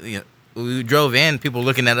 We drove in, people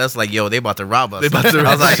looking at us like, yo, they about to rob us. They about to I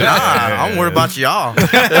rob was like, us. nah, I'm worried about y'all.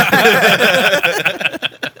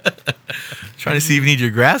 trying to see if you need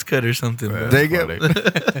your grass cut or something. bro. There you go.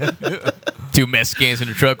 funny. 2 Mexicans in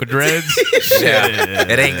the truck with dreads. Yeah.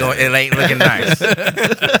 It ain't looking nice.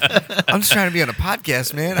 I'm just trying to be on a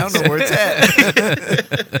podcast, man. I don't know where it's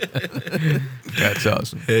at. That's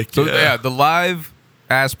awesome. So yeah, the live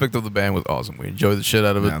aspect of the band was awesome. We enjoyed the shit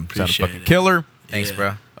out of it. Yeah, Sounded appreciate fucking it. killer. Thanks,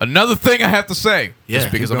 bro. Another thing I have to say, Yeah,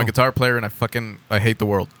 just because keep I'm a going. guitar player and I hate the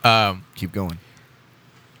world. Keep going.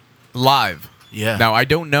 Live. Yeah. Now I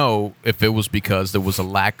don't know if it was because there was a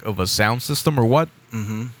lack of a sound system or what.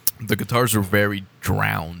 Mm-hmm. The guitars were very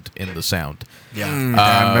drowned in the sound. Yeah.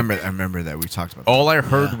 I remember that we talked about. All I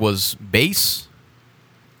heard Yeah. was bass,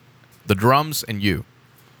 the drums, and you.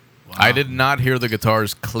 I did not hear the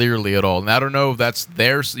guitars clearly at all. And I don't know if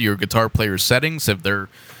that's your guitar player's settings, if their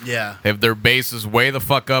bass is way the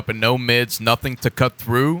fuck up and no mids, nothing to cut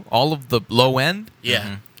through all of the low end,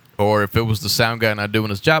 Yeah. or if it was the sound guy not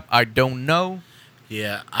doing his job. I don't know.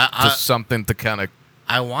 Yeah. Just something to kind of.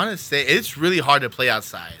 I want to say it's really hard to play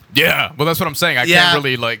outside. Yeah, well, that's what I'm saying. I Yeah. can't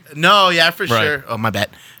really like. No, yeah, for Right. sure. Oh, my bad.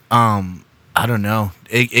 I don't know.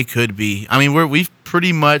 It could be. I mean, we've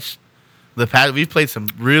pretty much we've played some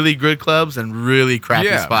really good clubs and really crappy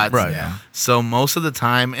Yeah, spots. right. Yeah. So most of the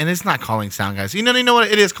time, and it's not calling sound guys. You know what?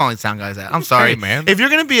 It is calling sound guys out. I'm sorry, Hey, man. If you're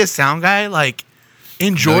gonna be a sound guy, like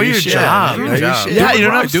enjoy Know your your shit. job. Know your shit. Yeah, you know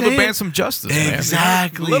what I'm do saying? the band some justice, man.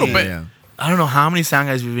 Exactly. A little bit. Yeah. I don't know how many sound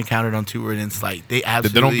guys we've encountered on tour, and it's like they They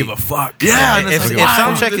absolutely don't give a fuck. Yeah, and it's If, like, if wow,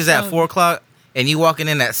 sound check this is at sound- 4 o'clock and you walking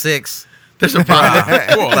in at 6, there's a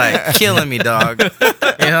problem. like killing me, dog.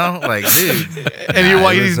 You know, like dude. And you're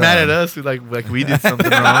it he's was, mad at us, like we did something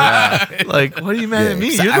wrong. Like, what are you mad at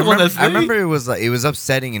me? So You're I the one remember, that's I remember it was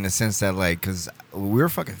upsetting in the sense that like because we were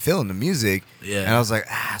fucking feeling the music, Yeah. and I was like,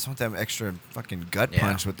 I just want that extra fucking gut Yeah.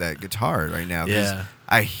 punch with that guitar right now. 'cause Yeah.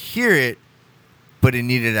 I hear it, but it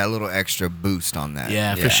needed that little extra boost on that.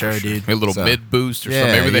 Yeah, for sure, dude. Maybe a little So- mid boost or Yeah,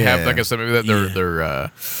 something. Maybe they have, yeah. like I said, maybe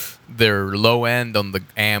that their low end on the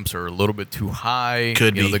amps are a little bit too high.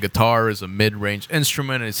 Could you know, be. the guitar is a mid range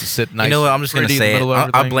instrument and it's to sit nice. You know what? I'm just gonna pretty in the say it. middle of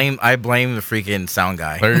I everything. blame the freaking sound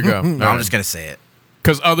guy. There you go. No, I'm just gonna say it.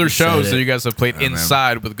 Because other shows it. that you guys have played man.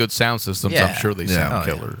 inside with good sound systems, Yeah. I'm sure they Yeah. sound Oh, yeah.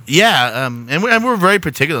 killer. Yeah, and we're very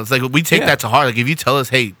particular. It's like we take Yeah. that to heart. Like if you tell us,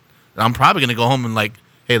 hey, I'm probably gonna go home and like,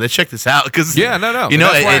 hey, let's check this out. Because Yeah, no. you know,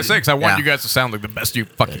 that's why I it- say, 'cause I want yeah. you guys to sound like the best you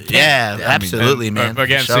fucking can. yeah, absolutely, And, man.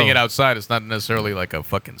 again, for seeing sure. it outside, it's not necessarily like a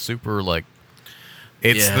fucking super like.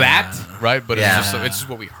 It's Yeah. that, right? But Yeah. it's just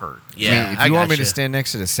what we heard. Yeah, if you want me to gotcha. stand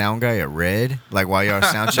next to the sound guy at Red, like while y'all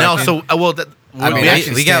sound No, checking, so well, that, I mean, we I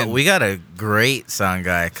actually- can we got a great sound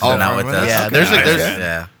guy coming out with right, us. yeah, okay. there's Okay.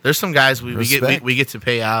 Yeah. there's some guys we Respect. get to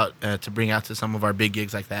pay out to bring out to some of our big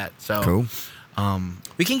gigs like that. So cool.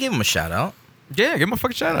 We can give him a shout out. Yeah, give him a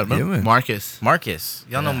fucking shout out, man. Yeah, man. Marcus Marcus.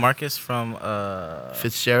 Y'all know Yeah. Marcus from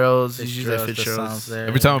Fitzgerald's. He's usually at Fitzgerald's, the Fitzgerald's. sounds there.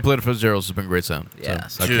 Every time I played at Fitzgerald's, it's been great sound. Yeah,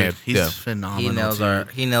 so I Dude, can't. he's Yeah. phenomenal.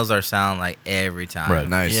 he knows our sound like every time. Right.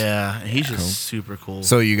 Nice. Yeah, he's just Cool. super cool.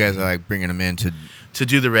 So you guys are like bringing him in to to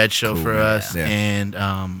do the Red Show Cool, for yeah. us, Yeah.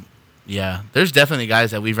 and yeah, there's definitely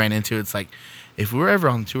guys that we've ran into. It's like if we were ever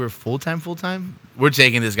on tour full time, we're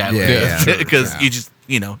taking this guy Yeah, with yeah. us because Yeah. you just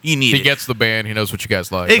you need He it. gets the band. He knows what you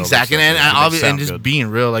guys like. all that Exactly, stuff. and He makes obviously, and sound just good. being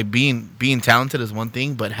real, like being talented is one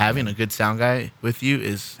thing, but having a good sound guy with you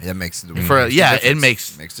is that makes the for makes the yeah, it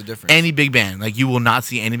difference. makes the difference. any big band. Like you will not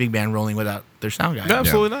see any big band rolling without their sound guy. No,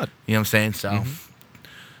 absolutely not. You know what I'm saying? So,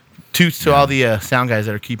 toots to all the sound guys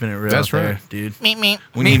that are keeping it real. That's out there, right. dude. Meep, meep.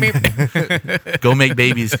 We need go make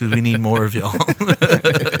babies because we need more of y'all.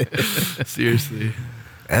 Seriously.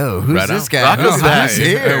 Oh, who's Right this on. guy? Rocco's Oh, back. who's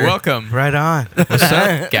here? Welcome. Right on. What's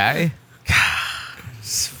up, guy?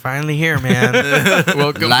 It's finally here, man.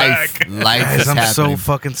 Welcome Life, back. life Guys, is I'm happening. so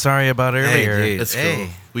fucking sorry about earlier. dude. That's Hey. cool.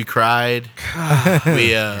 We cried.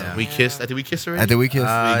 we kissed. I think we kissed already. I think we kissed.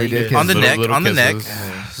 we did kiss. on the Little- neck, little on the neck,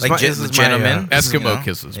 kisses. like This is my, gentlemen. Eskimo you know?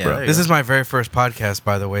 kisses, Yeah, bro. there you This go. is my very first podcast,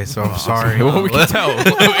 by the way, so I'm sorry. Well, we can tell. We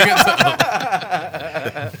can tell.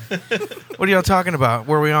 What are y'all talking about?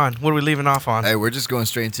 Where are we on? What are we leaving off on? Hey, we're just going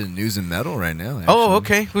straight into news and metal right now. Oh, actually.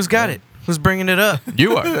 okay. Who's got it? Who's bringing it up?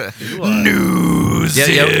 You are. News. Yeah,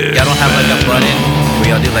 y'all don't have like a button where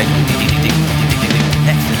y'all do like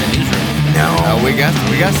next in the newsroom. No. We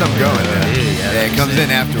got something going. Man. Yeah, Yeah, it comes in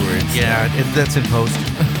afterwards. Yeah, that's in post.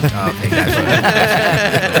 Okay, gotcha.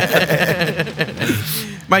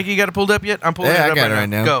 Mike, you got it pulled up yet? I'm pulling it Yeah, up I got it right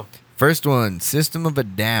now. Go. First one, System of a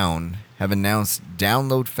Down have announced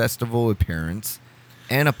Download Festival appearance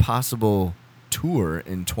and a possible tour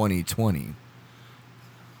in 2020.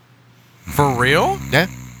 For real? Yeah,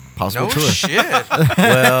 possible No tour. shit.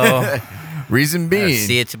 well, Reason being,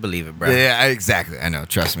 see it to believe it, bro. yeah, exactly. I know.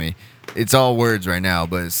 Trust me, it's all words right now.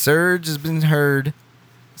 But Surge has been heard.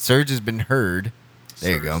 There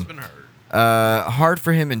you go. Hard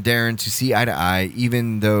for him and Darren to see eye to eye,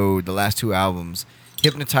 even though the last two albums,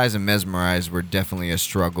 Hypnotize and Mesmerize, were definitely a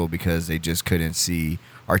struggle because they just couldn't see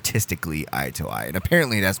artistically eye to eye. And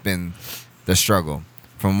apparently that's been the struggle.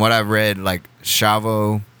 From what I've read, like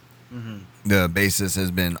Chavo, the bassist,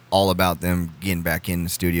 has been all about them getting back in the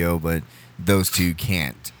studio, but those two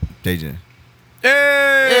can't. They just...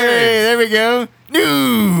 Hey, there we go.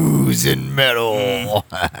 News and metal.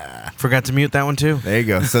 Forgot to mute that one too. There you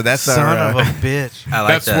go. So that's Son our, of a bitch. I like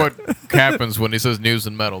That's that. what happens when he says news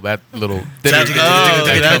and metal. That little. That's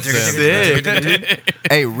comes in. sick.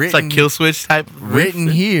 hey, It's written, like Kill Switch type. written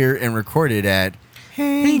here and recorded at By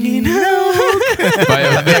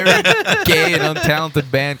a very gay and untalented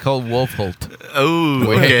band called Wolfholt. Oh,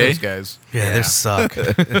 We hate okay. those guys. Yeah, they suck.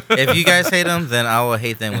 If you guys hate them, then I will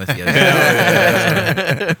hate them with you.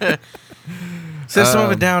 System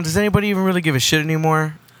of a Down. Does anybody even really give a shit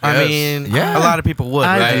anymore? I Yes. mean, Yeah. a lot of people would,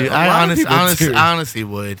 I right? do. A lot of people do. I honestly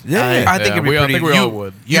would. Yeah. I think it'd be we all pretty. think we all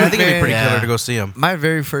would. Yeah, I think it'd be pretty Yeah. killer to go see them. my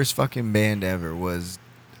very first fucking band ever was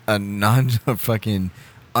a fucking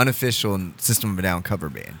unofficial System of a Down cover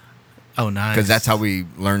band. Oh, nice. Because that's how we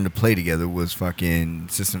learned to play together, was fucking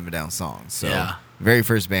System of a Down songs. So Yeah. very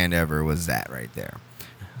first band ever was that right there.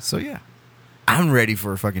 So yeah, I'm ready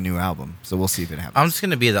for a fucking new album. So we'll see if it happens. I'm just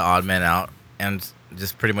gonna be the odd man out and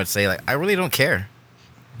just pretty much say like I really don't care.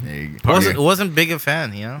 There you go. Wasn't big a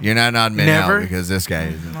fan, you know. You're not an odd man Never? out because this guy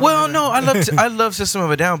is. Well, no, I love System of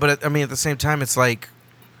a Down, but I mean, at the same time, it's like,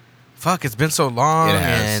 fuck, it's been so long, It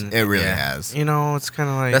has. and It really yeah. has. you know, it's kind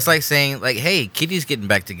of like That's like saying like, hey, Kitty's getting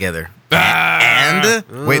back together. And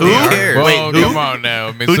Wait, who they are? cares? Well, Wait, who? come on now.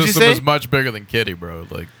 I mean, Who'd you System say? is much bigger than Kitty, bro.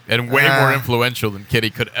 Like, and way more influential than Kitty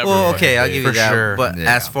could ever. Well, okay, I'll fucking give be. you For that. sure. But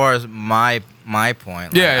Yeah. as far as my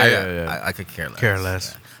point, Yeah, like, yeah. I could care less. care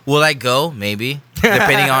less. Will I go? Maybe,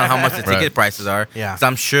 depending on how much the ticket Right. prices are. Yeah. 'Cause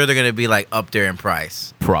I'm sure they're gonna be like up there in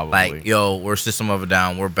price. Probably. Like, yo, we're System of a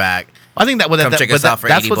Down. We're back. I think that, Come check us out for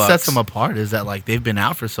that's $80 what sets bucks. them apart is that like they've been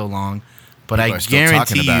out for so long. But People I are still talking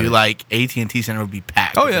guarantee about you, it. like AT&T Center will be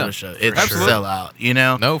packed. Oh, before yeah. the show. It's a Absolutely. sellout. You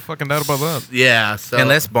know. No fucking doubt about that. Yeah. So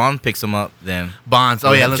Unless Bond picks them up, then Bonds.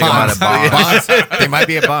 Oh yeah. Let's Check 'em out Bonds. at Bonds. Bonds. They might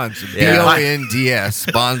be at Bonds. Yeah. Bonds.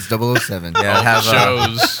 Bonds 007. yeah, have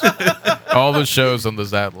Shows. All the shows on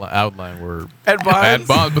this outline were At Bonds?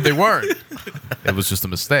 but they weren't. It was just a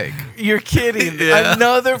mistake. You're kidding.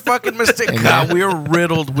 Another fucking mistake. God, we're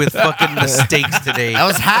riddled with fucking mistakes today. I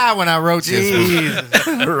was high when I wrote this. Jesus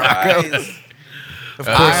Christ. Of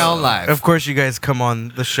High on life. Of course, you guys come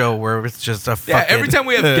on the show where it's just a fucking Yeah, every time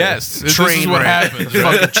we have guests, this is train what wreck. happens.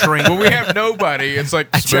 Fucking train When we have nobody, it's like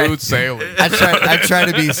tried- smooth sailing. I try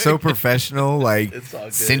to be so professional, like It's all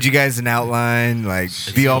good. send you guys an outline, like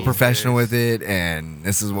be all professional with it, and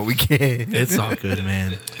this is what we get. It's all good,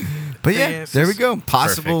 man. But yeah, Yeah, it's there we just go.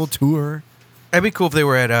 Possible tour. That'd be cool if they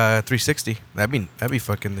were at 360. That'd be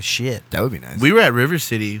fucking the shit. That would be nice. We were at River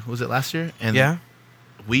City. Was it last year? And Yeah.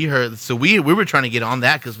 we heard. So we were trying to get on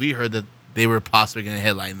that because we heard that they were possibly going to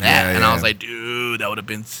headline that, Yeah, and I yeah. was like, dude, that would have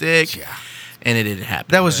been sick. Yeah. And it didn't happen.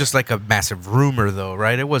 That was just like a massive rumor, though,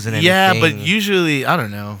 right? It wasn't anything. yeah, but usually I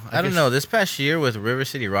don't know. I don't know. This past year with River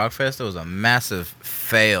City Rock Fest, it was a massive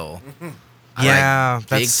fail. Yeah, Like,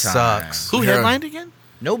 that big sucks. Who Yeah. headlined again.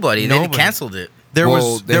 Nobody. Nobody. They canceled it. There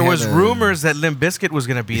Well, was they there had was a- rumors that Limp Bizkit was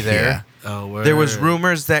gonna be there. Oh, word. There was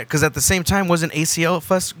rumors that because at the same time wasn't ACL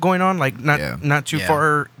Fest going on, like Yeah. not too Yeah.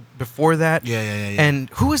 far before that. Yeah. And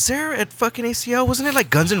who was there at fucking ACL? Wasn't it like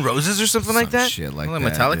Guns N' Roses or something like Some that? Shit like Wasn't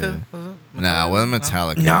it that, Metallica? yeah. Was it? Nah, it wasn't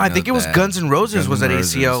Metallica. No, I know think it was that. Guns N' Roses Guns was N' at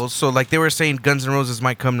Roses. ACL. So like they were saying Guns N' Roses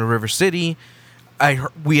might come to River City.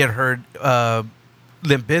 We had heard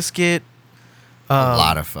Limp Bizkit. A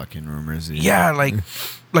lot of fucking rumors. Yeah,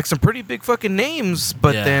 like some pretty big fucking names.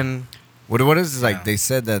 But Yeah. then What is like? Yeah. They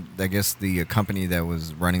said that I guess the company that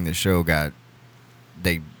was running the show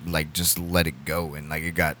they like just let it go and like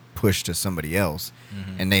it got pushed to somebody else,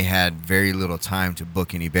 and they had very little time to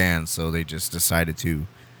book any bands, so they just decided to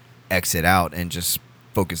exit out and just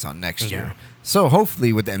focus on next Yeah. year. So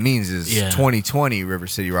hopefully, what that means is Yeah. 2020 River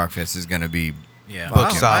City Rock Fest is gonna be Yeah.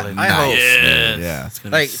 Book solid. I hope. Yes. Yeah. It's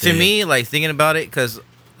gonna be Like to sick. me, like thinking about it, because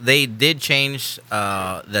they did change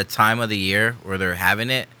the time of the year where they're having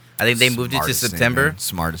it. I think they moved it to Smartest thing, September. man.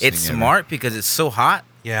 Smartest It's thing ever. smart because it's so hot.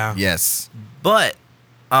 yeah, Yes. But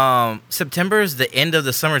September is the end of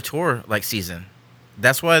the summer tour like season.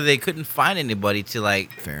 That's why they couldn't find anybody to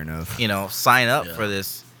like Fair enough. sign up Yeah. for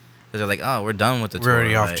this. Because they're like, oh, we're done with the We're tour.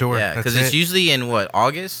 already off Like, tour. Yeah, because That's it's it. usually in what,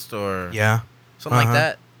 August or yeah. something like Uh-huh.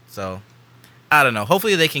 that. So I don't know.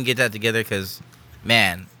 Hopefully they can get that together because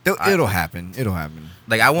man, It'll happen. It'll happen.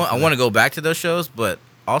 like I want to go back to those shows, but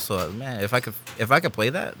also, man, if I could play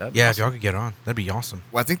that, that'd be Yeah, if awesome. y'all could get on, that'd be awesome.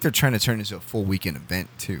 Well, I think they're trying to turn it into a full weekend event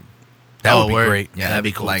too. That Oh, would be word. great. Yeah, that'd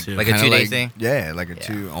be cool too. Like a kinda 2-day thing? Yeah, like a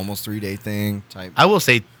Yeah. almost 3-day thing type. I will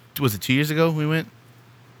say, was it 2 years ago we went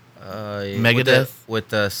Megadeth? with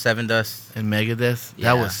the Seven Dust. and Megadeth?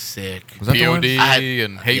 Yeah. That was sick. Was that the one? POD I-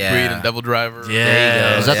 and Hatebreed Yeah. and Devil Driver. Yeah. There you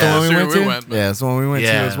go. Was that Yeah. the one we Sure, went we to? went, but- Yeah, that's the one we went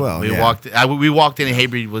to as well. We yeah. walked. We walked in and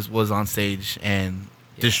Hatebreed was on stage and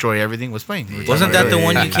Destroy Everything was playing. We were Wasn't talking that the about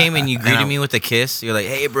one it. you came and you I greeted know. me with a kiss? You're like,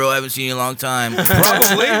 "Hey, bro, I haven't seen you in a long time."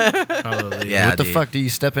 Probably. Yeah, What the dude. fuck? Do you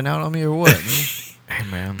stepping out on me or what? Hey,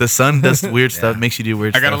 man. The sun does weird stuff, makes you do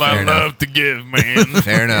weird I stuff. got a lot Fair of enough. love to give, man.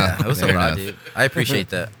 Fair enough. Yeah, it was a Fair lot, enough. dude. I appreciate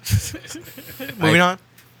that. Moving on.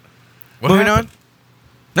 What Moving happened? on.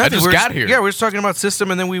 Nothing, just we're got here. Yeah, we're just talking about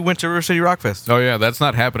System, and then we went to River City Rock Fest. Oh, yeah, that's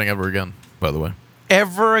not happening ever again, by the way.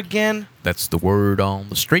 Ever again? That's the word on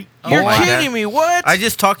the street. You're my kidding God. me? What? I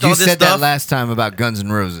just talked You all this said stuff. that last time about Guns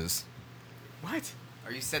N' Roses. What?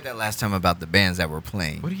 Or you said that last time about the bands that were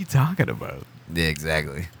playing. What are you talking about? Yeah,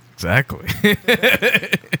 exactly. Exactly.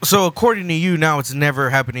 So according to you, now it's never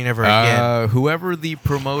happening ever again. Whoever the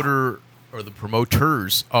promoter or the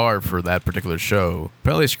promoters are for that particular show,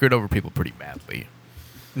 probably screwed over people pretty badly.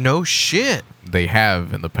 No shit. They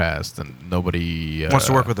have in the past, and nobody Wants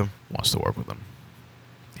to work with them. Wants to work with them.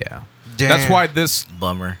 Yeah, Damn. that's why this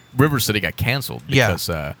Bummer. River City got canceled Yeah. because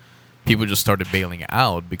people just started bailing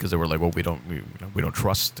out because they were like, "Well, we don't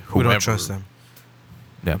trust whoever." We don't trust them.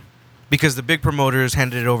 Yeah, Because the big promoters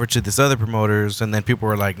handed it over to this other promoters, and then people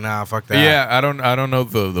were like, "Nah, fuck that." yeah. I don't know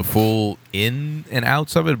the full in and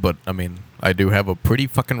outs of it, but I mean, I do have a pretty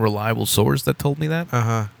fucking reliable source that told me that. Uh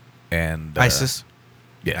huh. And ISIS.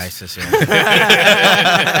 yes, ISIS, yeah.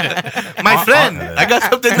 My friend, I got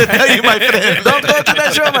something to tell you, my friend. Don't go to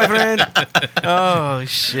that show, my friend. Oh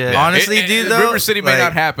shit. Honestly, dude, though, River City may like-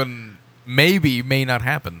 not happen. Maybe may not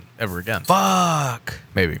happen ever again. Fuck.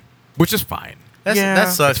 Maybe, which is fine. Yeah. That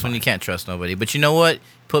sucks when you can't trust nobody. But you know what?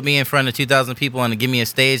 Put me in front of 2,000 people and give me a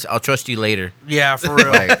stage. I'll trust you later. Yeah, for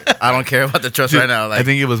real. Like, I don't care about the trust right now. Like, I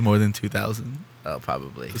think it was more than 2,000. oh,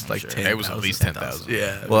 probably. It's I'm like sure. 10. It was at least 10,000.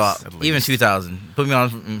 Yeah. Well, at even least. 2,000. Put me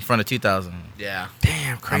on in front of 2,000. Yeah.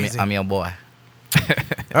 Damn, crazy. I'm your boy.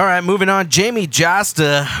 All right, moving on. Jamie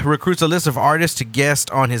Jasta recruits a list of artists to guest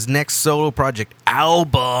on his next solo project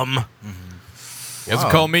album. He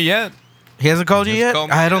hasn't called me yet. He hasn't called you Hasn't yet? called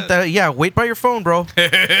me I don't. yet. Yeah, wait by your phone, bro.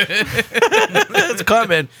 It's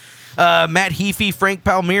coming. Matt Heafy, Frank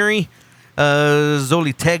Palmieri,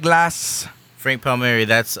 Zoli Teglas, Frank Palmieri,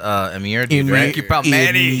 that's Amir, dude, Emir. right? Thank you,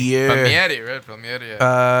 Palmieri. Yeah. Palmieri, right? Palmieri.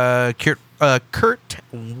 Yeah. Kurt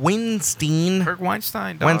Weinstein. Kirk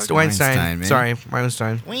Weinstein. dog. Weinstein. Weinstein, man. Sorry,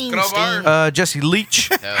 Weinstein. Weinstein. Jesse Leach,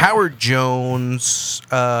 Howard Jones.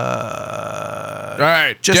 All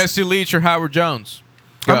right, Just- Jesse Leach or Howard Jones.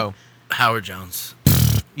 Go. Howard Jones.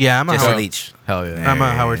 Yeah, I'm a Jesse Howard. Leach. Hell yeah. I'm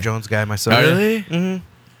a Howard Jones guy myself. Oh, yeah? Really? hmm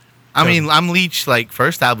I mean, I'm Leach, like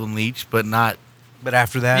first album Leach, but not, But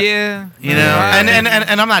after that, Yeah. you know.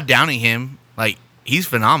 And I'm not downing him. Like he's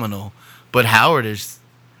phenomenal, but Howard he's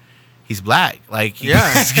black. Like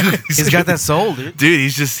yeah, he's got that soul, dude. dude.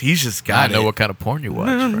 He's just I got know it. what kind of porn you watch.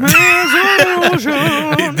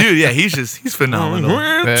 Dude, yeah, he's phenomenal.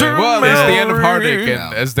 Well, it's the end of Heartache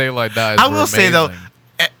and As Daylight Dies. I were will say though, amazing.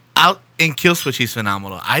 out in Killswitch, he's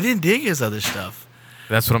phenomenal. I didn't dig his other stuff.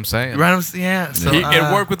 That's what I'm saying. Right? Yeah. So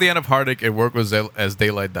It worked with the end of Heartache. It worked with As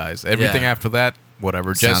Daylight Dies. Everything Yeah. after that,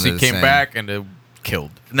 whatever. Sounded Jesse the came same. back and it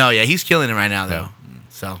killed. No, yeah, he's killing it right now though. Yeah.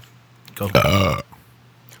 So go.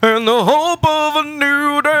 And the hope of a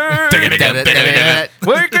new day.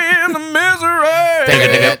 Waking the misery.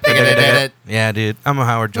 Yeah, dude. I'm a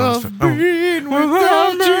Howard Jones fan.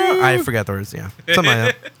 I forgot the words, yeah. Something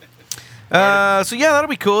like that. So, yeah, that'll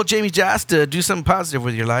be cool. Jamie Jasta, do something positive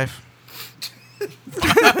with your life.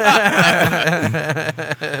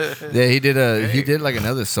 Yeah, he did like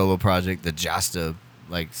another solo project, the Jasta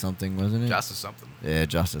like something, wasn't it? Just something. Yeah,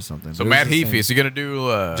 Jasta something. So But it Matt was the Heafy, same. is he gonna do?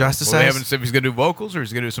 Justice well, they says- haven't said if he's gonna do vocals or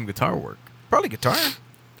he's gonna do some guitar work. Probably guitar.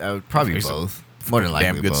 Probably He's a both. More than likely,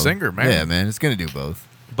 damn good both. singer, man. Yeah, man, it's gonna do both.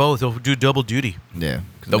 Both. He'll do double duty. Yeah,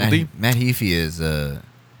 'Cause Double Matt, D? Matt Heafy is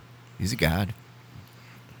he's a god.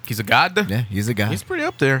 He's a god. Yeah, he's a god. He's pretty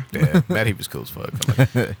up there. Yeah, Matt Heafy's cool as fuck. I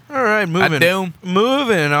like it. All right, do.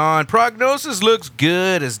 moving on. Prognosis looks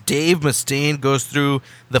good as Dave Mustaine goes through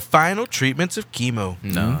the final treatments of chemo.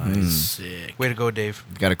 Nice. Sick. Way to go, Dave.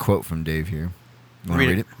 Got a quote from Dave here. You wanna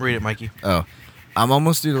Read it. Read it, Mikey. Oh, I'm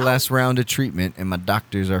almost through the last round of treatment, and my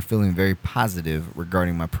doctors are feeling very positive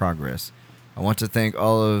regarding my progress. I want to thank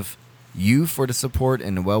all of you for the support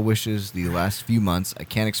and the well wishes the last few months. I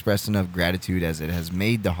can't express enough gratitude as it has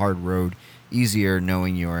made the hard road easier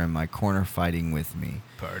knowing you are in my corner fighting with me.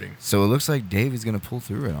 Party. So it looks like Dave is gonna pull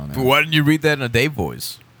through it on that. Why didn't you read that in a Dave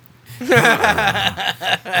voice? Looks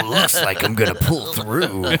like I'm gonna pull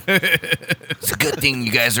through. It's a good thing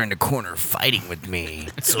you guys are in the corner fighting with me.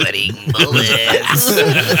 Sweating bullets.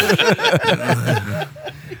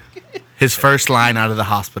 His first line out of the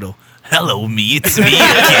hospital. Hello, me. It's me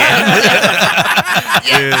again.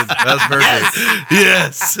 Yes, that's perfect.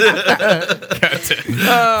 Yes.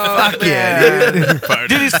 Fuck yeah, dude.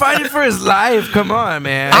 Dude, he's fighting for his life. Come on,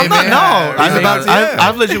 man. I'm not. man. No, Yeah.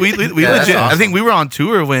 I've legit. We Yeah, that's legit. I awesome. think we were on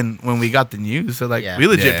tour when we got the news. So like, Yeah. we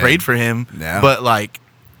legit Yeah. prayed for him. Yeah. But like,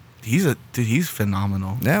 he's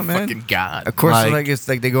phenomenal. Yeah, man. Fucking God. Of course, Like- like it's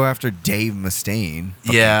like they go after Dave Mustaine.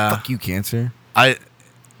 Yeah. Fuck you, cancer.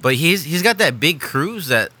 But he's got that big cruise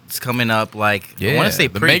that's coming up. Like I Yeah, want to say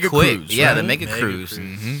the pretty Mega quick. Cruise, Yeah, right? the mega Mega cruise.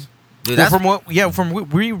 Cruise. Dude, Well, that's from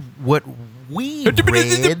what we read,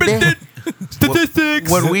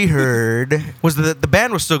 what we heard was that the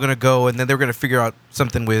band was still gonna go, and then they were gonna figure out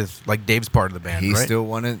something with like Dave's part of the band, He right? still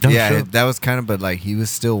wanted. No, yeah, sure. that was kind of, but like he was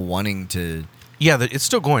still wanting to. Yeah, it's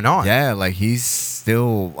still going on. Yeah, like he's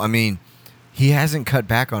still. I mean, he hasn't cut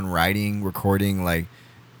back on writing, recording. Like,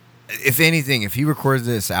 if anything, if he records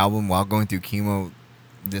this album while going through chemo,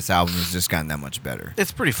 this album has just gotten that much better.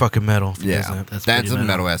 It's pretty fucking metal. If he Yeah, doesn't. That's that's pretty a metal.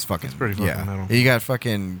 metal ass fucking. That's pretty fucking yeah. metal. You got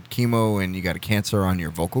fucking chemo and you got a cancer on your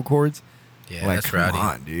vocal cords. yeah, like, that's come rowdy.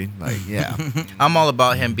 on, dude. Like, yeah. I'm all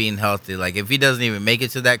about him being healthy. Like if he doesn't even make it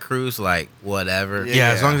to that cruise, like whatever. Yeah,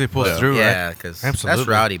 as long as he pulls through, Yeah, right? because Absolutely. that's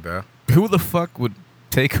rowdy, bro. Who the fuck would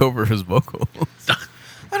take over his vocals?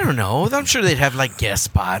 I don't know. I'm sure they'd have like guest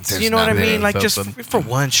spots. There's You know what I not mean? really Like just something. for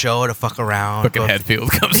one show to fuck around. Fucking go- Hetfield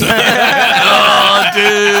comes out. Oh,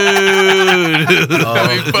 dude. I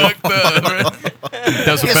mean, fucked up, right?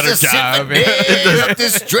 Does a better job. man. of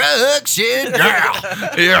destruction.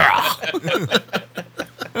 Yeah.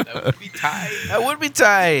 That would be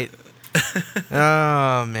tight.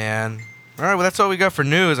 Oh man. All right, well that's all we got for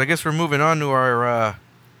news. I guess we're moving on to our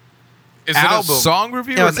Is it a Album. song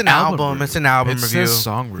review? yeah, or it's an album. review? It's an album It review. says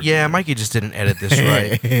song review. Yeah, Mikey just didn't edit this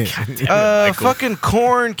right. Fucking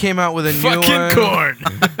Korn came out with a new one. Fucking corn.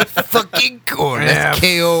 Fucking corn. Yeah. That's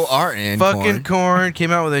KORN. Fucking Korn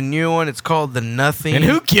came out with a new one. It's called The Nothing. And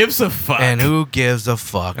who gives a fuck? And who gives a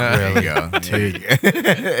fuck, There really? you go. There you go. I dig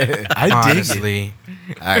it. Honestly.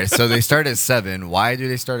 All right, so they start at 7. Why do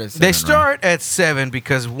they start at 7? They Ron? start at 7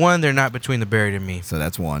 because one, they're not between the buried and me. So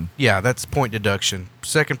that's 1. Yeah, that's point deduction.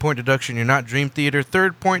 Second point deduction, you're not Dream Theater.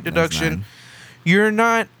 Third point That's deduction, 9. you're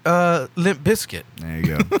not Limp Bizkit. There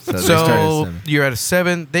you go. So, they start So at 7. you're at a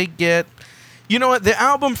 7. They get, you know what? The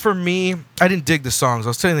album for me, I didn't dig the songs. I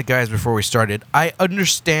was telling the guys before we started. I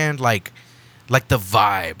understand like the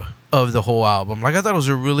vibe of the whole album. Like I thought it was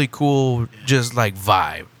a really cool, just like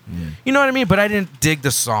vibe. You know what I mean? But I didn't dig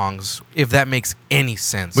the songs. If that makes any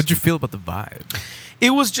sense. What'd you feel about the vibe? It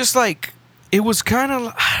was just like, it was kind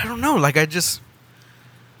of, I don't know, like I just,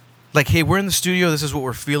 like, hey, we're in the studio, this is what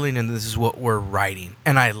we're feeling, and this is what we're writing.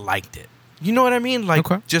 And I liked it. You know what I mean?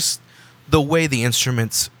 Like, Okay. just the way the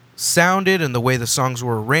instruments sounded and the way the songs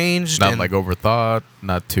were arranged. Not and like overthought.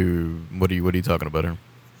 Not too. What are you talking about here?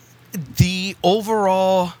 the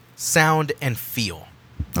overall sound and feel.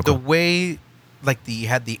 Okay. The way, like, he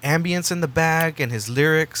had the ambience in the back and his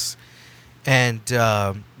lyrics. And,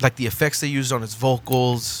 like, the effects they used on his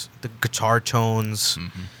vocals, the guitar tones.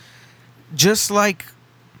 Just like,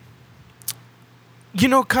 you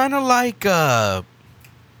know, kind of like, for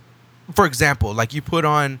example, like you put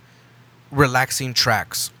on relaxing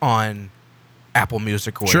tracks on Apple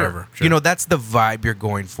Music or Sure, whatever. sure. You know, that's the vibe you're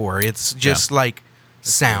going for. It's just like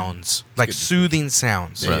sounds, like soothing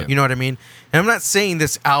sounds. Right. You know what I mean? And I'm not saying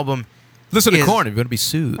this album. Listen to is- corn if you're gonna be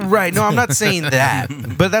sued. Right. No, I'm not saying that.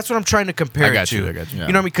 But that's what I'm trying to compare I got it to. you, I got you.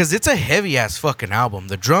 You know, because it's a heavy ass fucking album.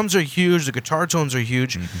 The drums are huge, the guitar tones are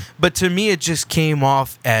huge. But to me, it just came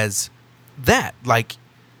off as that. Like,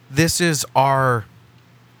 this is our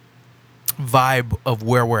vibe of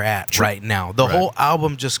where we're at right now. The Right. whole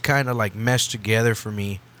album just kind of like meshed together for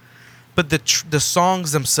me. But the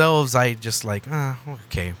songs themselves, I just like,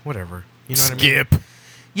 okay, whatever. You know what I mean? Skip.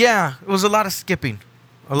 Yeah, it was a lot of skipping.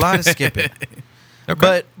 A lot of skipping.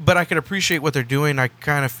 Okay. But I could appreciate what they're doing. I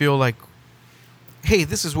kind of feel like, hey,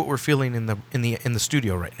 this is what we're feeling in the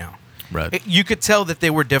studio right now. Right. You could tell that they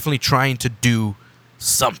were definitely trying to do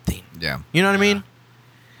something. Yeah. You know what I mean?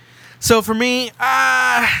 So for me,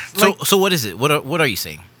 So what is it? What are you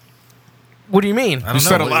saying? what do you mean? I don't You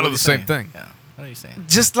said know. a lot What of are the you same saying? thing. Yeah. What are you saying?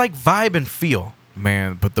 Just like vibe and feel.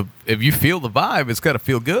 Man, but if you feel the vibe, it's got to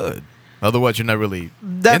feel good. Otherwise, you're not really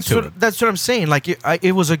That's into what it. that's what I'm saying. Like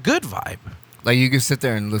it was a good vibe. Like you can sit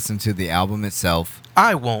there and listen to the album itself.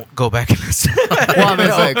 I won't go back and listen. Well, I mean,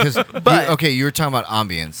 it's like, 'cause But- okay, you were talking about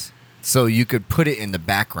ambience, so you could put it in the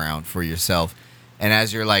background for yourself, and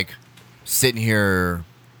as you're like sitting here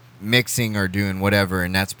mixing or doing whatever,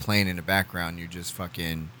 and that's playing in the background, you just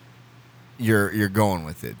fucking you're going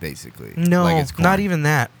with it basically. No, like it's not corn. even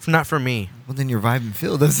that. Not for me. Well, then your vibe and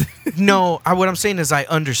feel doesn't. No, what I'm saying is I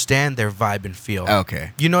understand their vibe and feel.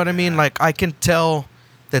 Okay. You know what I mean? Like I can tell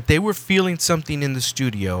that they were feeling something in the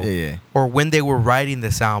studio Yeah. or when they were writing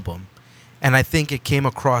this album. And I think it came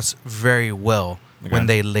across very well when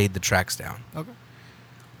they laid the tracks down. Okay.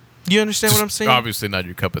 You understand what I'm saying? Obviously not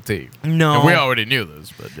your cup of tea. No. And we already knew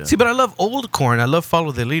this, but See, but I love old Korn. I love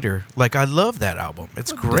Follow the Leader. Like I love that album.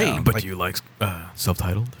 It's great. But Like, do you like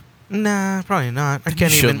self-titled? Nah, probably not. I You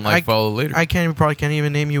can't shouldn't even like Follow the Leader. I probably can't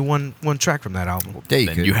even name you one track from that album. There you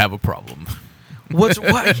Then could. you have a problem. What's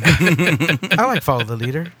what? I like Follow the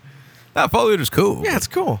Leader. Nah, Follow the Leader's cool. Yeah, it's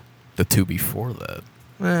cool. The two before that.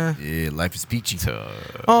 Eh. Yeah, life is peachy.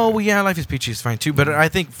 Oh, well, yeah, Life is Peachy is fine too. But I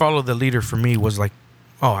think Follow the Leader for me was like,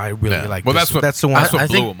 oh, I really Yeah. like. Well, this. that's the one. what I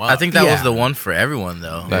blew think, him up. I think that was Yeah. the one for everyone,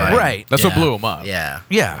 though. That- Like, Right. That's what yeah. blew him up. Yeah.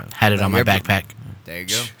 Yeah. Had it on my Yep. backpack. There you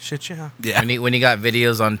go. Shit, yeah. Yeah. When he got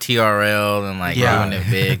videos on TRL and like Yeah. doing it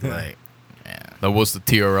big, like That was the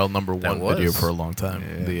TRL number That one video was. for a long time.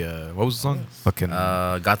 Yeah. The what was the song? Fucking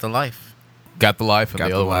Got the Life. Got the Life and Got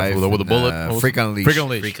the the other Life one with a and, bullet. What was Freak it? on a Leash. Freak on a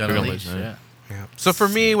Leash. Freak Freak on on a a Leash. Leash, Yeah. Yeah. So for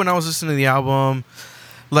me, when I was listening to the album,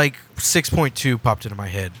 like 6.2 popped into my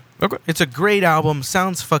head. Okay. It's a great album.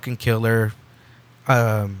 Sounds fucking killer.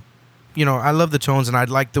 You know, I love the tones and I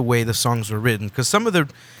like the way the songs were written because some of them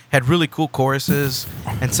had really cool choruses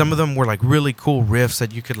and some of them were like really cool riffs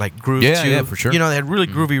that you could like groove Yeah, to. yeah, for sure. You know, they had really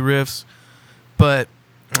groovy riffs, but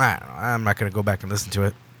I don't know. I'm not gonna go back and listen to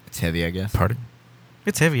it. It's heavy, I guess. Pardon?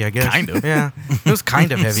 It's heavy, I guess. Kind of. Yeah, it was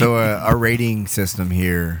kind of heavy. So our rating system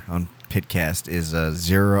here on Pitcast is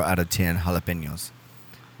 0 out of 10 jalapenos.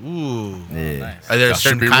 Ooh. Yeah. Nice. Are there I a should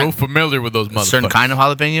certain be real kind, familiar with those motherfuckers. certain kind of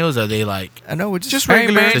jalapenos? Are they like I know, we're just Just Hey,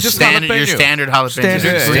 regular. man, the just standard, your jalapeno. standard jalapenos?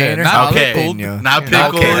 Standard. Yeah, Standard not Okay. pickled. jalapeno. Not Yeah.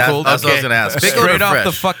 pickled. Okay, that's what I was Okay. gonna ask. Pickled Straight or off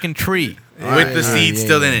the fresh? fucking tree. With the seeds yeah,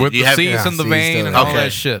 still in it. With You the have- seeds yeah. in the Seeds vein still and in all it. that Okay.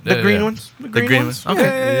 shit. The Yeah, green yeah. ones. The The green green ones. ones?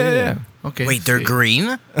 Okay. Yeah. Okay. Wait, they're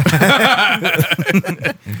green?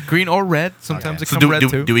 Green or red. Sometimes it So comes red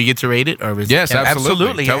do too. we get to rate it or is Yes, it, absolutely.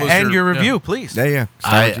 Absolutely. Tell us And your your- review, yeah. please. Yeah, yeah.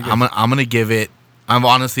 I'm gonna give it. I've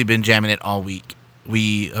honestly been jamming it all week.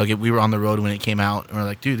 We were on the road when it came out, and we're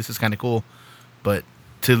like, dude, this is kind of cool. But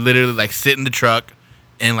to literally like sit in the truck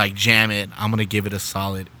and like jam it, I'm gonna give it a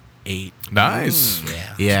solid 8. Nice.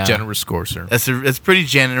 Yeah, Generous score, sir. it's pretty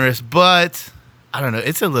generous, but I don't know.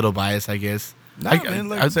 It's a little biased, I guess. No, I- man,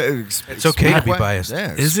 like I- I said, It's okay to be what- biased.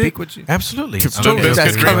 Yeah, Is speak it? what you. Absolutely. It's I'm okay. Biscuit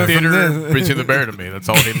That's Dream coming from Theater, this. Preaching the Bear to me. That's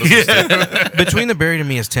all he listens to. Between the Buried and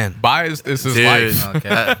Me is 10. Biased is his Dude, life.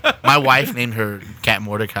 Okay. my wife named her cat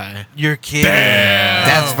Mordecai. You're kidding.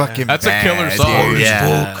 That's fucking. That's a bad, killer song. dude.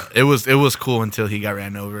 Yeah, it was cool until he got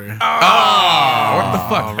ran over. What the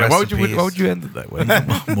fuck? rest Why would in you? peace. Why would you end it that way?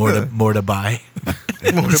 Mordecai.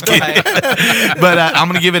 But I'm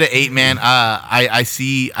gonna give it an 8, man. I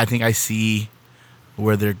think I see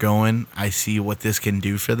where they're going. I see what this can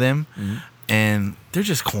do for them, and they're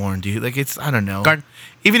just corn, dude. Like I don't know. Corn.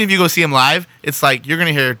 Even if you go see them live, it's like you're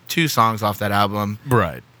gonna hear 2 songs off that album,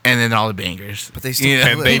 Right. and then all the bangers. But they still Yeah.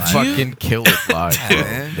 kill And they it. fucking kill it live. Bro.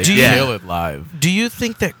 man. They Do you- kill it live. Do you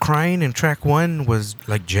think that crying in track 1 was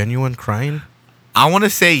like genuine crying? I want to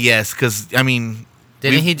say yes, because I mean,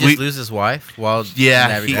 Didn't he just lose his wife while Yeah,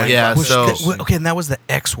 doing everything? yeah. Was so- okay, and that was the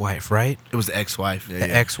ex-wife, right? It was the ex-wife,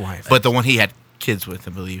 The ex-wife. but the one he had kids with,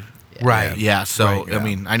 I believe. right. Yeah, so Right, I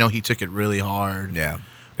mean, I know he took it really hard. Yeah.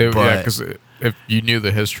 Yeah, But- because if you knew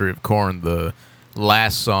the history of Korn, the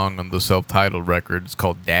last song on the self-titled record is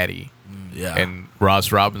called "Daddy," Yeah. and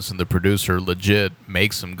Ross Robinson, the producer, legit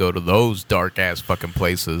makes him go to those dark ass fucking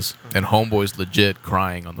places, and Homeboy's legit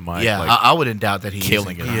crying on the mic. yeah, like, I wouldn't doubt that he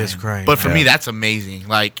killing isn't it. He is crying. But for Yeah. me, that's amazing.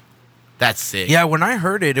 Like, that's sick. Yeah, when I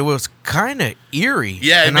heard it, it was kind of eerie.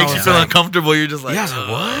 Yeah, it And I makes you was feel like- uncomfortable. You're just like, Yeah, I was like,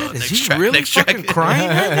 what? Is next he track, really next track. fucking crying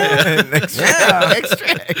right now?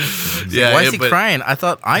 Yeah, Why is yeah, he but- crying? I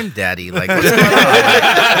thought I'm daddy. Like, what's going on?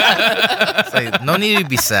 It's like, no need to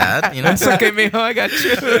be sad, you know? it's okay, mijo, I got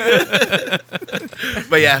you.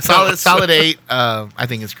 But yeah, solid 8. I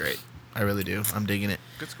think it's great. I really do. I'm digging it.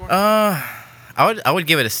 I would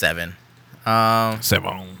give it a 7.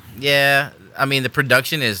 Yeah, I mean the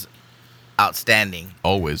production is outstanding.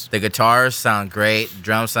 Always. The guitars sound great.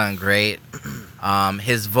 Drums sound great.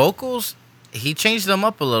 His vocals, he changed them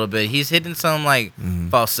up a little bit. He's hitting some like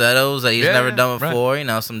falsettos that he's Yeah, never done right. before. You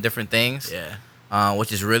know, some different things. Yeah.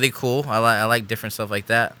 which is really cool. I like different stuff like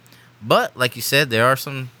that. But like you said, there are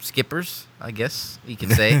some skippers, I guess you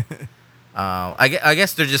could say. I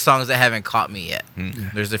guess they're just songs that haven't caught me yet.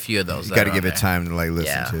 There's a few of those. You got to give it time to like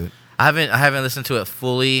listen to it. I haven't listened to it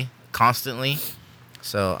fully, constantly.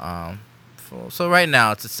 So so right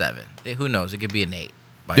now it's a 7. Who knows? It could be an 8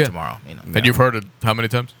 by tomorrow. You know. And you've heard it how many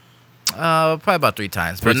times? Probably about 3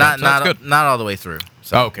 times, Three but times. That's not good. not all the way through.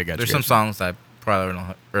 So Oh, okay, gotcha, There's some gotcha. songs I probably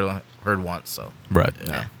only heard once. So Right.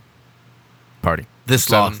 yeah. Party. This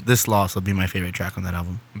 7. loss will be my favorite track on that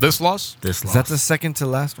album. This loss? This Is loss. that the second to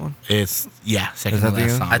last one? It's second Is to that the last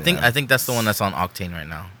one? song. I think that's the one that's on Octane right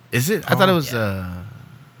now. Is it? I thought it was.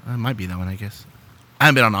 It might be that one. I guess. I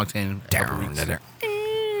haven't been on Octane in a couple weeks.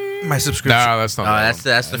 My subscription. No, that's not. Oh, that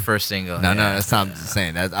that's one. the first single. No, yeah. that's not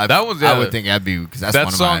saying that. I That would think that'd be because that's that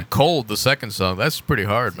one song of my. "Cold," the second song. That's pretty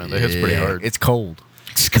hard, man. That hits pretty hard. It's cold.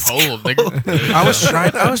 It's cold. nigga.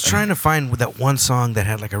 I was trying to find that one song that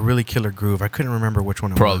had like a really killer groove. I couldn't remember which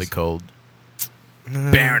one it Probably was. cold.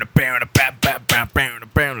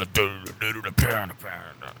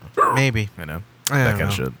 Maybe. You know I that don't kind of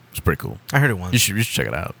know. shit. It's pretty cool. I heard it once. You should check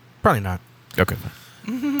it out. Probably not. Okay.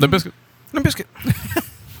 The biscuit. No biscuit.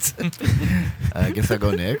 I guess I'll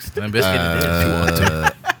go next. Limp Bizkit it is, if you want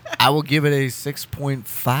to. I will give it a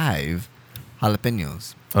 6.5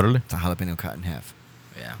 jalapenos. Oh, really? It's a jalapeno cut in half.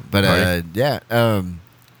 Yeah. But Right. yeah,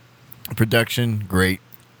 production great.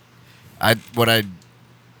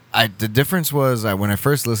 The difference was when I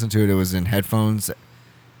first listened to it, it was in headphones,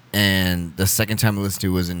 and the second time I listened to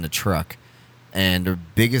it was in the truck. And the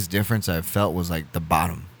biggest difference I felt was like the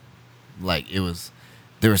bottom, like there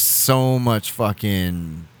was so much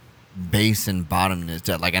fucking bass and bottomness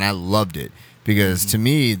that and I loved it. Because to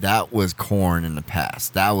me, that was Korn in the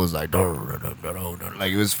past. That was like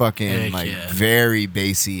it was fucking Heck yeah. very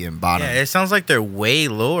bassy and bottom. Yeah, it sounds like they're way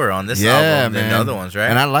lower on this album than the other ones, right?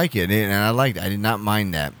 And I like it, and I liked it. I did not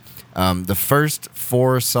mind that. The first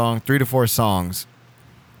 3 to 4 songs,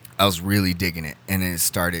 I was really digging it, and then it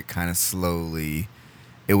started kind of slowly.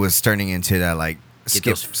 It was turning into that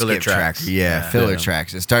those filler tracks. Yeah, filler Yeah.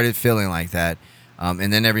 tracks. It started feeling like that.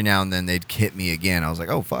 And then every now and then they'd hit me again. I was like,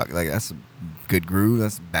 oh, fuck. That's a good groove.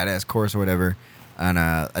 That's a badass chorus or whatever. And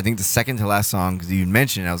I think the second to last song, because you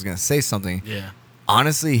mentioned it, I was going to say something. Yeah.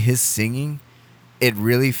 Honestly, his singing, it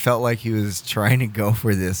really felt like he was trying to go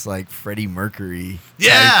for this, Freddie Mercury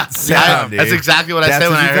Yeah. sound, That's dude. exactly what I That's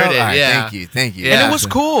said when you I heard felt? it. All right, Yeah. Thank you. Yeah. And it was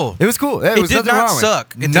cool. It was cool. Yeah, It was did nothing not wrong with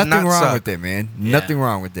suck. It did nothing not wrong suck. with it, man. Yeah. Nothing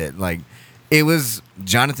wrong with it. It was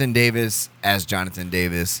Jonathan Davis as Jonathan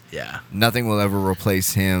Davis. Yeah. Nothing will ever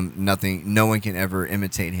replace him. No one can ever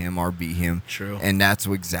imitate him or beat him. True. And that's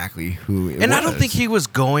exactly who it was. And I don't think he was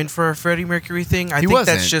going for a Freddie Mercury thing. I He think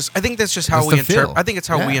wasn't. that's just how It's we the feel. interpret. I think it's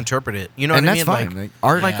how we Yeah. interpret it. You know and what I that's mean? fine. Like,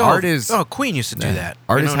 Art, like art is Queen used to do that.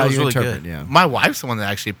 Art You is know, how and it was you really interpret. good. Yeah. My wife's the one that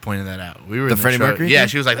actually pointed that out. We were The in Freddie show. Mercury Yeah, thing?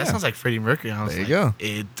 she was like, "That Yeah. sounds like Freddie Mercury." I was There like, you go.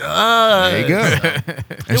 It does. There you go.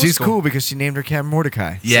 And she's cool. cool because she named her cat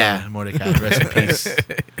Mordecai. Yeah, Mordecai. Rest in peace.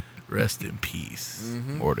 Rest in peace.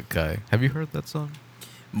 Mordecai. Have you heard that song?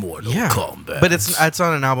 Mortal Yeah, Kombat. but it's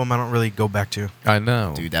on an album I don't really go back to. I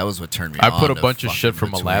know. Dude, that was what turned me I on. put a to bunch of shit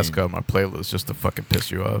fucking from Alaska on my playlist just to fucking piss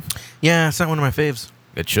you off. Yeah, it's not one of my faves.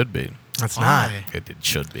 It should be. It's Why? not. It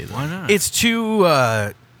should be. Though. Why not? It's too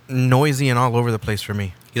noisy and all over the place for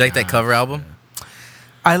me. You like that cover album?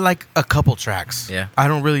 I like a couple tracks. Yeah. I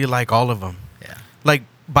don't really like all of them. Yeah. Like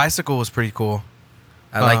Bicycle was pretty cool.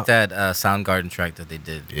 I like that Soundgarden track that they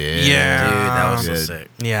did. Yeah. Dude, that was so Good. sick.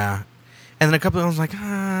 Yeah. And then a couple of them was like,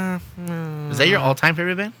 Is that your all-time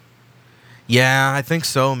favorite band? yeah, I think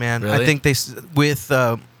so, man. I Really? think they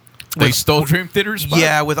They stole Dream Theater's spot?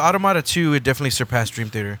 yeah, with Automata 2, it definitely surpassed Dream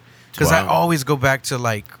Theater. Because I Wow. always go back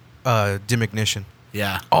to Dim Ignition.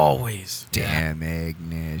 Yeah. Always. Damn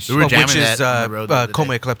ignition. We were jamming Which is that on the road the other Coma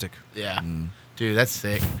day. Eclectic. Yeah. Dude, that's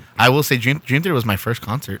sick. I will say Dream Theater was my first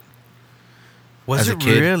concert. Was as a it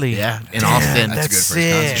kid. really? Yeah, in Damn, Austin. That's, That's a good first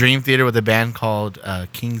sick. concert. Dream Theater with a band called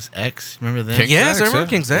King's X. Remember them? King's Yes, X, I remember yeah.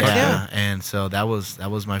 King's X, yeah. And so that was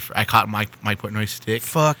my. I caught Mike Portnoy's stick.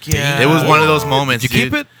 Fuck yeah. It was one of those moments. Did you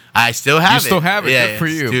dude. keep it? I still have it. still have it. Yeah, Good for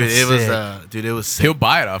yes. you. dude. It was Sick. it was sick. He'll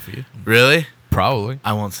buy it off of you. Really? Probably.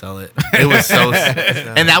 I won't sell it. It was so sick.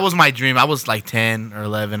 And that was my dream. I was like 10 or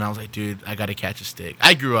 11. I was like, dude, I got to catch a stick.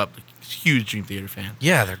 I grew up a huge Dream Theater fan.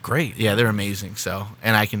 Yeah, they're great. Yeah, they're amazing. So,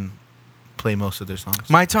 and I can play most of their songs.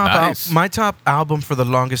 My top Nice. my top album for the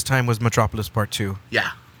longest time was Metropolis Part 2.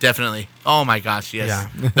 Yeah, definitely. Oh my gosh, yes.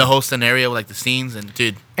 Yeah. The whole scenario, like the scenes, and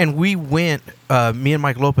dude, And we went, me and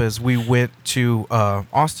Mike Lopez, we went to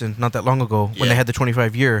Austin not that long ago when Yeah. they had the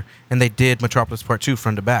 25 year, and they did Metropolis Part 2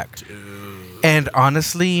 front to back. And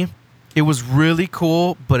honestly, It was really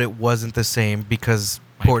cool, but it wasn't the same because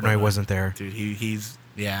Portnoy wasn't there. Dude, he's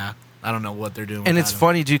I don't know what they're doing. And without it's him.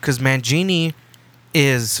 funny, dude, because Mangini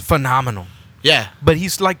is phenomenal, Yeah, but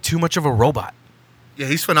he's like too much of a robot. yeah,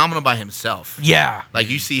 he's phenomenal by himself. Yeah. Like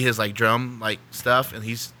you see his like drum like stuff, and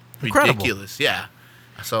he's Incredible. ridiculous. Yeah.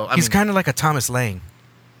 So He's kind of like a Thomas Lang.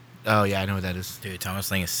 Oh yeah, I know what that is. Dude,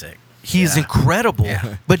 Thomas Lang is sick. He's Yeah. incredible,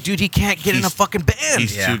 Yeah. but dude, he can't get in a He's- fucking band.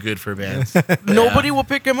 He's Yeah. too good for bands. Nobody Yeah. will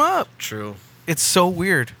pick him up. True. It's so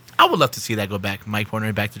weird. I would love to see that go back. Mike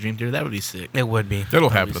Portnoy back to Dream Theater. That would be sick. It would be. It'll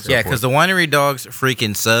happen. at some Yeah, point. because the Winery Dogs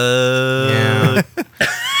freaking suck. Yeah.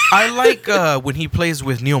 I like when he plays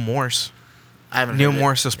with Neil Morse. I haven't. Neil heard it.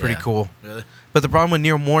 Morse is pretty Yeah. cool. Really? But the problem with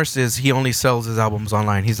Neil Morse is he only sells his albums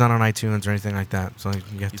online. He's not on iTunes or anything like that. So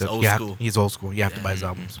you have He's to. old you have- school. he's old school. You have to buy his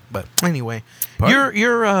albums. But anyway, Pardon?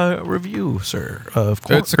 your review, sir, of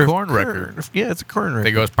corn. It's a Korn record. Yeah, it's a corn record.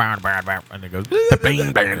 It goes and it goes. goes.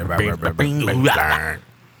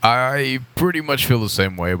 I pretty much feel the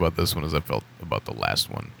same way about this one as I felt about the last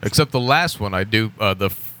one. Except the last one, I do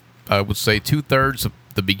I would say 2/3 of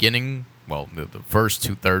the beginning. Well, the first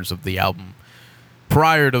 2/3 of the album.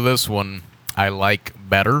 Prior to this one, I like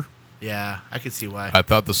better. Yeah, I could see why. I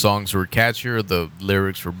thought the songs were catchier, the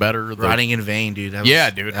lyrics were better. The, Riding in Vain, dude. That was, Yeah,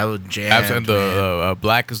 dude. That was jam. and the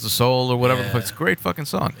Black is the Soul or whatever. Yeah. It's a great fucking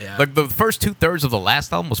song. Yeah. Like the first 2/3 of the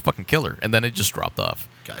last album was fucking killer, and then it just dropped off.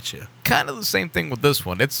 Gotcha. Kind of the same thing with this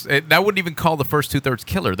one. I wouldn't even call the first 2/3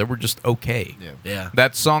 killer. They were just okay. Yeah. Yeah.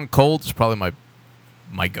 That song "Cold" is probably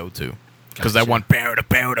my go-to because that Gotcha. one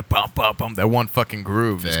bum, that one fucking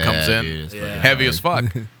groove just comes in Yeah. heavy as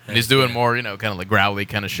fuck, and he's doing more kind of like growly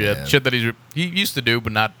kind of shit, Yeah. shit that he used to do,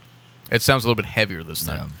 but not. It sounds a little bit heavier this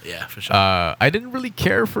time. Yeah, for sure. I didn't really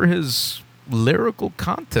care for his lyrical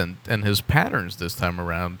content and his patterns this time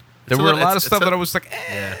around. There It's a were a little- lot of it's stuff a- that I was like,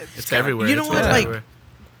 yeah, it's kinda- everywhere. You know It's what, all like- everywhere.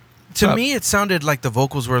 To Up. me, it sounded like the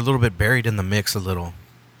vocals were a little bit buried in the mix a little.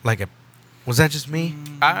 Was that just me?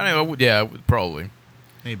 I don't know. Yeah, probably.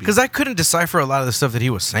 Maybe. Because I couldn't decipher a lot of the stuff that he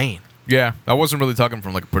was saying. Yeah, I wasn't really talking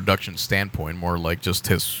from like a production standpoint, more like just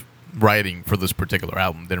his writing for this particular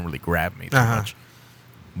album didn't really grab me too Uh-huh. much.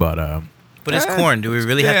 But But it's Korn. Do we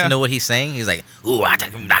really have Yeah. to know what he's saying? He's like, ooh, like,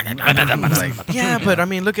 Yeah, but I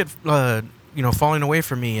mean, look at Falling Away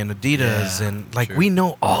From Me and Adidas, Yeah, and like true. we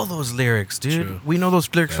know all those lyrics, dude. True. We know those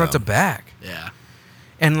lyrics front to back, Yeah.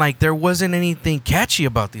 and like there wasn't anything catchy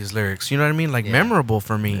about these lyrics. You know what I mean? Like memorable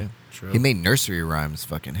for me. True. He made nursery rhymes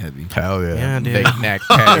fucking heavy. hell yeah, Yeah, dude. Knick, knack,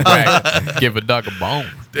 paddywhack, whack, give a dog a bone.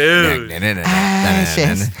 Dude.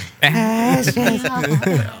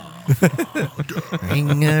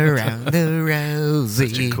 Ring around the Such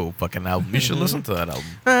a rosy. cool fucking album. You should listen to that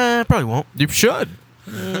album. Probably won't. You should.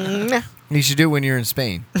 Nah. You should do it when you're in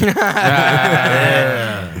Spain.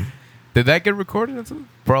 Did that get recorded?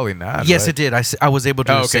 Probably not. Yes, right? it did. I was able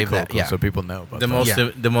to Oh, okay, save cool, that. cool. Yeah. So people know about the that. most Yeah.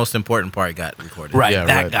 the most important part got recorded. Right. Yeah,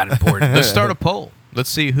 that right. got important. Let's start a poll. Let's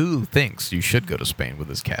see who thinks you should go to Spain with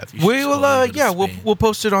this cat. should We will. totally go to Yeah, we'll Spain.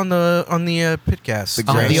 post it on the Pitcast. The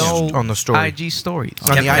gram. on the story. IG stories.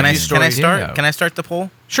 On Can, the can I, IG can I story. start? Yeah. Can I start the poll?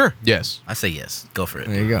 Sure. Yes. I say yes. Go for it.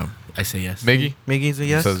 There you go. I say yes. Miggy? Miggy's a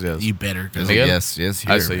yes. Says yes. You better. There's Miguel? a yes, yes.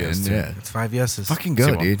 I Here, say man. yes, too. Yeah. It's 5 yeses. Fucking go,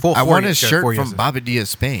 Simone. dude. Full I want 40, a shirt 4 from yeses. Baba Dia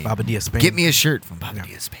Spain. Baba Dia Spain. Get me a shirt from Baba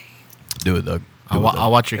Dia Spain. Do it, Doug. I'll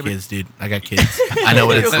watch your kids, dude. I got kids. I know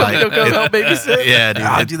what it's like. Yeah, dude.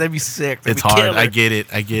 Ah, It- dude, that'd be sick. That'd it's be hard. killer. I get it.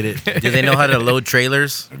 I get it. Do they know how to load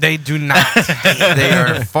trailers? They do not. They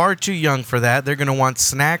are far too young for that. They're gonna want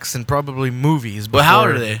snacks and probably movies. Well, how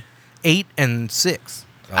old before are they? 8 and 6.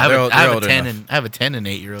 I have, they're a, old- I have they're a older 10 enough. and I have a 10 and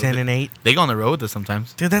 8-year-old. 10 and 8. They go on the road with us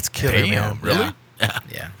sometimes. Dude, that's killer, Damn, man. really? Yeah.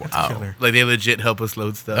 Yeah. That's killer. Like they legit help us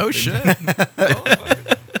load stuff. Oh, And- shit.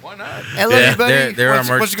 Why not? I love Yeah, you, buddy. they're Why our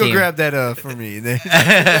don't merch you go team. grab that for me?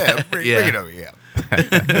 Yeah, bring Yeah. it over. Yeah.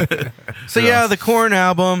 So yeah, the Korn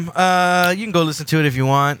album. You can go listen to it if you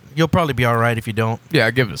want. You'll probably be all right if you don't. Yeah,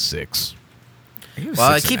 I give it a 6.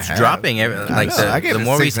 Well, it keeps dropping. Like know. I gave the it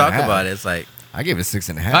more we 6.5. talk about it, it's like I gave it a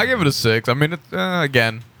 6.5. I give it a 6. I mean,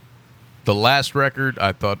 again, the last record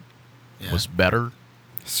I thought Yeah. was better.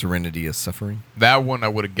 Serenity is Suffering. That one I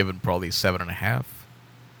would have given probably a 7.5.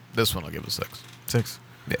 This one I'll give it a 6. 6.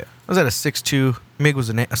 Yeah. I was at a 6.2. Mig was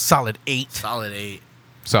a solid 8. Solid 8.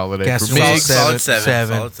 Solid 8 Gas for was me. solid solid seven. seven.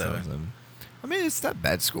 Seven. Solid seven. I mean, it's not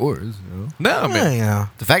bad scores. You know? No, I mean, Yeah, yeah.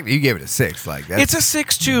 The fact that you gave it a 6, like that's, It's a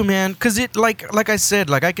 6.2, man. Because it, like I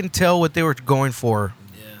said, like I can tell what they were going for.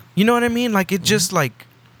 Yeah. You know what I mean? Like it just like,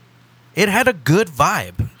 it had a good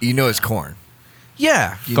vibe. you know it's corn.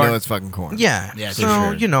 Yeah. You know it's fucking corn. Yeah. Yeah, So,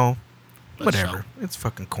 for sure. you know, For whatever. It's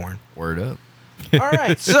fucking corn. Word up. All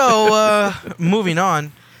right. So, moving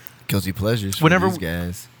on. Guilty pleasures for Whenever- these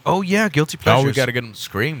guys. Oh yeah, guilty pleasures. Oh, we got to get them to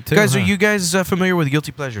scream too. Guys, huh? are you guys familiar with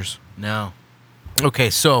guilty pleasures? No. Okay,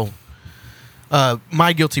 so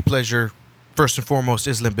my guilty pleasure, first and foremost,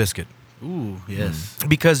 is Limp Bizkit. Ooh, yes.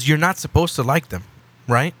 Because you're not supposed to like them,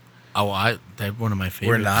 right? Oh, they're one of my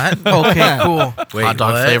We're favorites. not. Okay, cool. Wait, Hot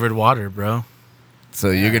dog what? flavored water, bro.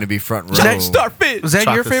 So you're gonna be front row. Is that Starfish. Was that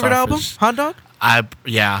your Chocolate favorite album? Starfish. Hot Dog?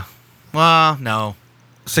 Yeah. Well, no.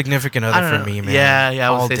 Significant I other don't for know. me, man. Yeah, I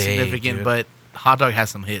All would say day, significant, dude. but Hot Dog has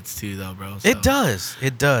some hits too, though, bro. So. It does.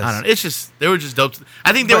 It does. I don't know. It's just they were just dope.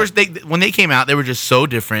 I think when they came out, they were just so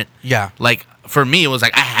different. Yeah. Like for me, it was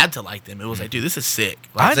like I had to like them. It was like, dude, this is sick.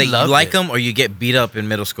 Like, I It's like you loved like it. them or you get beat up in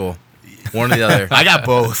middle school. One or the other. I got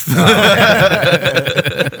both.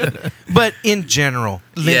 But in general,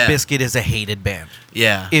 Limp Yeah. Bizkit is a hated band.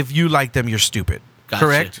 yeah. If you like them, you're stupid. Gotcha.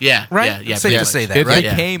 Correct? Yeah, Right? yeah, Safe pretty to much. say that, It right?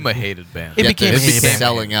 became a hated band. It became a it's hated band.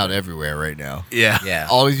 selling out everywhere right now. Yeah. Yeah.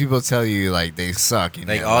 All these people tell you like they suck. And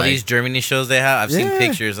Like yet, all these Germany shows they have, I've seen Yeah.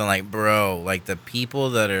 pictures and like, bro, like the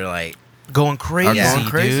people that are like, Going crazy, Yeah. going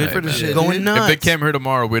crazy dude. for the shit, Going dude. nuts. If they came here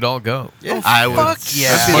tomorrow, we'd all go. I would. Fuck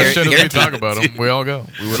yeah. As much shit as we Guaranteed. talk about them, we all go.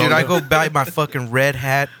 We would Dude, all I go. go buy my fucking red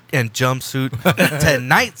hat and jumpsuit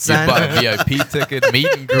tonight, You son. buy a VIP ticket, meet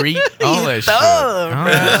and greet, all that shit. All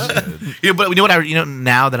that shit. But you know what?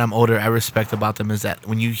 Now that I'm older, I respect about them is that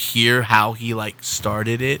when you hear how he like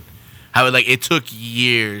started it, how it took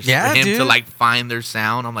years Yeah, for him to dude. like find their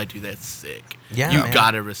sound. I'm like, dude, that's sick. Yeah, you man.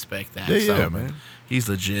 gotta respect that. Yeah, So, man. He's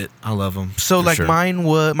legit. I love him. So For like sure. mine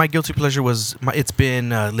was my guilty pleasure was it's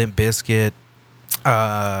been Limp Bizkit.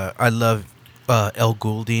 I love Ellie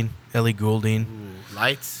Goulding. Ooh,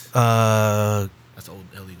 Lights. That's old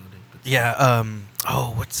Ellie Goulding. but- Yeah.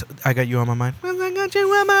 What's I got you on my mind? Well, I got you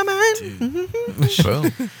on my mind.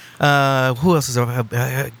 Well, Who else is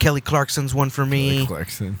Kelly Clarkson's one for me? Kelly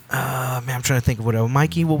Clarkson. Man, I'm trying to think of what else.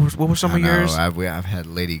 Mikey, what were some I of know, yours? I've had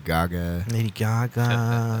Lady Gaga. Lady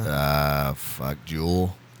Gaga.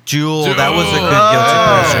 Jewel. Jewel, that was a good Oh,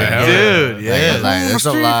 guilty pleasure. hell Dude, yeah. yeah. Like,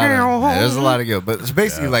 there's a lot of good. But it's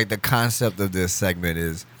basically like the concept of this segment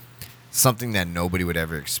is something that nobody would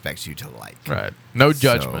ever expect you to like. right. No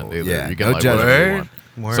judgment So, either. yeah, You can no like whatever judgment.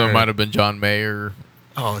 you want. So it Word. might have been John Mayer,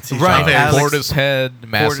 Oh, it's Right, Alex- Portishead,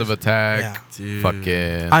 Massive Portis- Attack, yeah. Dude.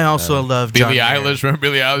 fucking. I also love John Billie Mayer. Eilish. Remember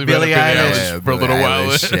Billie Eilish? Billie Eilish. Yeah, for a Billie little while.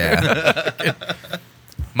 Eilish, yeah.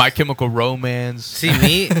 My Chemical Romance. see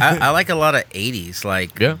me, I like a lot of 80s,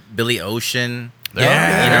 like Yeah. Billy Ocean. Yeah,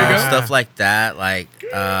 You there you know, go. stuff like that. Like,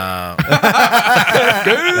 yeah.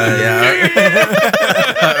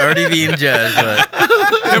 Already being judged, but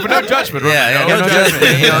Yeah, but no judgment. Right? Yeah, no, no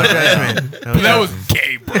judgment. No judgment. No That was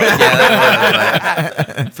gay, bro. yeah,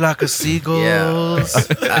 that was, Flock of seagulls.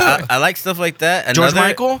 I like stuff like that. George Another-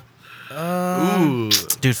 Michael? Ooh.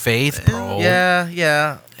 Dude, Faith, bro.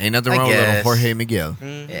 Yeah. Ain't nothing I wrong with little guess. Jorge Miguel.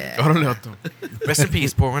 Yeah. I don't know. Rest in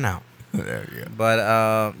peace, pour one out. There you go.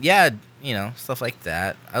 But yeah, you know, stuff like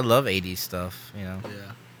that. I love 80s stuff, you know.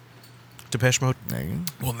 Yeah. Depeche Mode. There you go.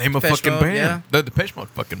 Well, name a Depeche fucking Mode, band. yeah. The Depeche Mode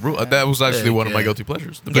fucking rule. That was actually one of my yeah. guilty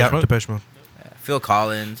pleasures. Depeche Yeah, Mode. Depeche Mode. Phil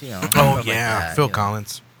Collins, you know. Oh, stuff like yeah. that, Phil you know.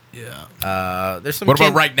 Collins. Yeah. There's some What about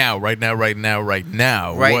Ken- right now? Right now. Right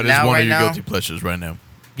What is now, one right of your now? guilty pleasures right now?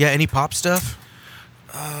 Yeah, any pop stuff?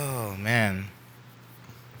 Oh man.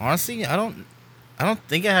 Honestly, I don't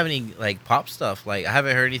think I have any like pop stuff. Like I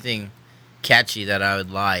haven't heard anything catchy that I would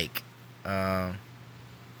like.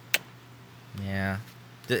 Yeah.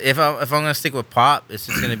 If I'm gonna stick with pop, it's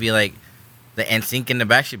just gonna be like the NSYNC and the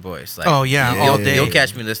Backstreet Boys. Like, Oh, yeah, all day. You'll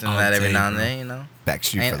catch me listening to All that every day, now and bro. then. You know,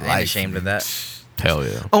 Backstreet ain't, for ain't life. ashamed of man. that. Hell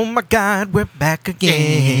yeah. Oh my God, we're back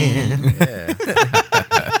again. Yeah.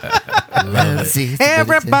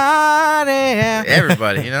 Everybody.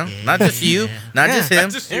 Everybody, you know, not just you, not just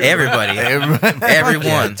him, everybody,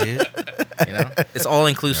 everyone. dude. You know, it's all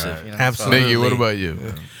inclusive. You know, Absolutely. Nigga, what about you?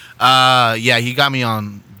 Yeah, he got me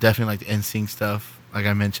on definitely like the NSYNC stuff. Like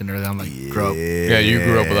I mentioned earlier, I'm like grew up Yeah, you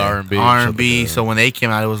grew up with R&B. and R&B. shit like So when they came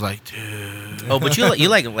out, it was like, dude. Oh, but you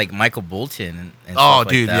like Michael Bolton and Oh, stuff like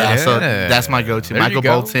dude, that. yeah. So Yeah. that's my go-to. There you Michael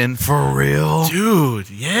go. Bolton. For real? Dude,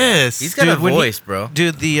 yes. He's got Dude, a when he- voice, bro.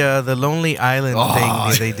 Dude, the Lonely Island Oh, thing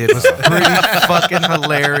that they did was pretty fucking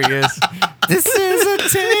hilarious. This is a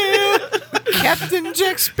tale, Captain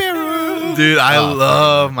Jack Sparrow. Dude, I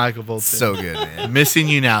love Michael Bolton. So good, man. Missing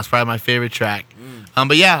You Now is probably my favorite track.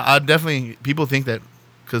 But yeah, I definitely people think that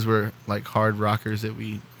because we're like hard rockers that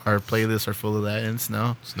our playlists are full of that, and it's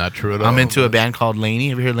no. It's not true at all. I'm into a band called Laney.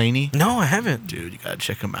 Have you heard Laney? No, I haven't. Dude, you gotta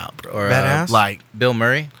check them out, bro. Or Badass. Like Bill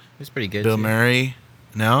Murray. He's pretty good. Bill too. Murray.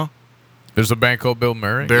 No. There's a band called Bill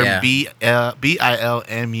Murray. Yeah. Bilmuri.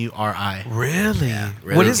 Really? Yeah,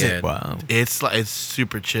 really What is good. it? Wow. It's like it's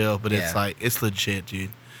super chill, but it's Yeah. like it's legit, dude.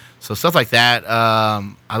 So stuff like that.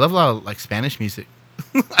 I love a lot of like Spanish music.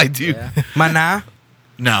 I do. Yeah. Mana?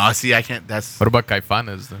 No, see, I can't. That's What about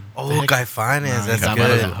Caifanes then? Oh, Caifanes. That's I Caifanes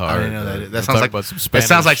good. is I hard. didn't know that. We'll That talk sounds like about some that Spanish.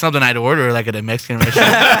 sounds like something I'd order like at a Mexican restaurant.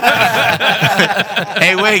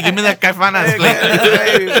 Hey, wait, give me that Caifanes,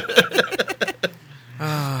 please.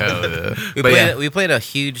 Hell yeah. We played a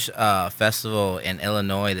huge festival in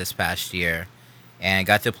Illinois this past year, and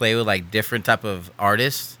got to play with like different type of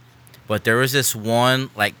artists. But there was this one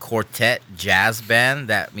like quartet jazz band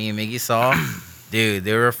that me and Miggy saw. Dude,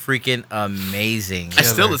 they were freaking amazing. I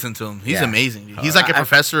still listen to him. He's Yeah. amazing. Dude. He's like a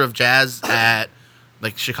professor of jazz at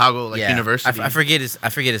like Chicago University. I forget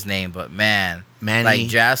his name, but man, Manny- like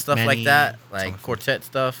jazz stuff Manny like that, like something. quartet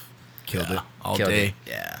stuff, Killed it all killed day. it.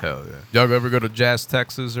 Yeah. Hell yeah. Y'all ever go to Jazz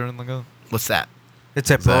Texas or anything like that? What's that?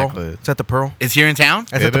 It's at Exactly. Pearl. It's at the Pearl. It's here in town.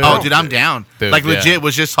 It's at the It Pearl. Oh, dude, I'm down. Dude, like yeah. legit,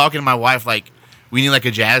 was just talking to my wife. Like, we need like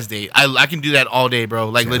a jazz date. I can do that all day, bro.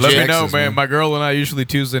 Like Let legit. me know, Texas, man. man. My girl and I usually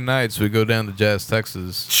Tuesday nights we go down to Jazz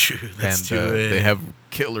Texas, Shoot, let's and do it. they have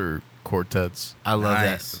killer quartets. I love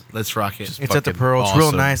Nice. that. Let's rock it. Just It's at the fucking Pearl. It's real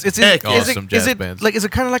awesome. nice. It's Heck, is awesome it jazz is it bands. like is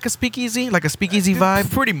it kind of like a speakeasy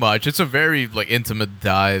vibe? Pretty much. It's a very like intimate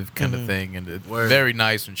dive kind of thing, and it's Word. very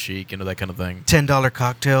nice and chic, that kind of thing. $10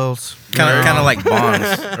 cocktails. Kind of like Bonds,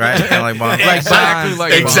 right? Kind of like Bonds. Like Exactly Bonds.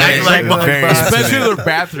 like Exactly Bonds. like Bonds. Especially their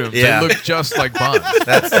bathrooms. Yeah. They look just like Bonds.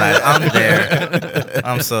 That's nice. I'm there.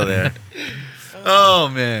 I'm so there. Oh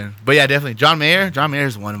man, but yeah, definitely John Mayer. John Mayer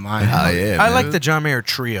is one of mine. Oh yeah. I man. like the John Mayer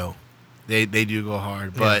trio. They do go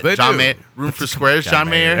hard, but they John do. Mayer, Room for Squares, John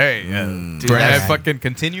Mayer. Hey, yeah. Dude, Grand that's- fucking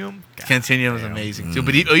Continuum. Continuum was amazing too.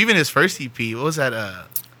 But even his first EP, what was that?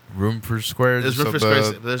 Room for Squares. There's Room for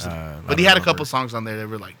Squares. But he had a couple songs on there that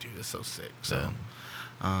were like, dude, that's so sick. So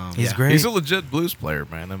He's yeah. great. He's a legit blues player,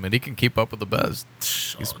 man. I mean, he can keep up with the best.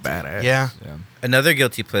 He's badass. yeah. Yeah. Another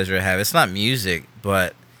guilty pleasure I have. It's not music,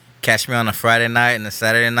 but catch me on a Friday night and a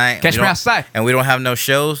Saturday night. and Catch we me don't- outside. And we don't have no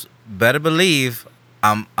shows. Better believe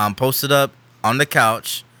I'm posted up on the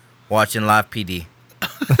couch watching Live PD.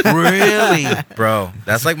 Really? Bro,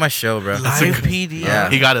 that's like my show, bro. Live PD. Yeah.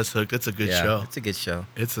 He got us hooked. It's a good Yeah, show. it's a good show.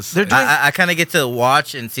 It's a They're sick. doing- I kind of get to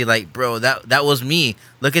watch and see, like, bro, that was me.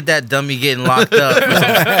 Look at that dummy getting locked up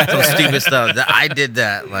for some stupid stuff. I did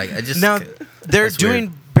that. Like, I just Now they're That's doing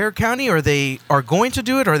weird. Bear County, or they are going to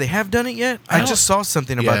do it, or they have done it yet. I just saw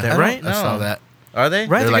something about Yeah. that, I right? don't- I saw No. that. Are they? Right?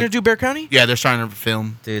 They're They're like- gonna do Bear County. Yeah, they're starting to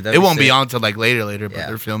film. Dude, it that'd be won't be sick. on till like later, but Yeah.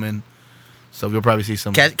 they're filming. So we'll probably see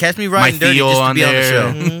some. Catch me My riding dirty Theo just to on be on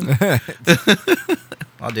the there. show.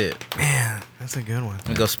 I'll do it. Man, that's a good one. I'm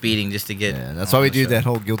gonna go speeding just to get. Yeah, that's on why we the do show. that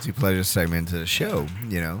whole guilty pleasure segment to the show.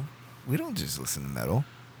 You know, we don't just listen to metal.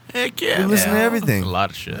 Heck We yeah. listen to A everything. lot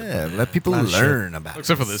of shit. Yeah, let people Lot of shit. learn about.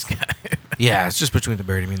 Except for it. this guy. Yeah, it's just between the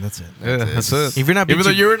bird. I mean, that's it. Yeah, that's it. If you're not even though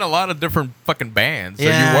BT you're in a lot of different fucking bands, so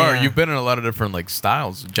Yeah, you are. yeah. You've been in a lot of different like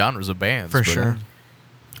styles, genres of bands. For but, sure.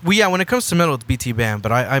 Well, yeah, when it comes to metal, it's BT Band,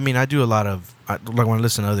 but I mean, I do a lot of like when I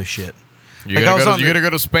listen to other shit. You Like, I gotta, was go on to, you the- gotta go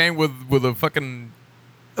to Spain with a fucking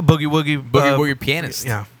A boogie woogie, boogie woogie pianist.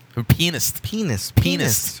 Yeah, A pianist. penis,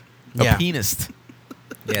 Pianist. Yeah. A pianist.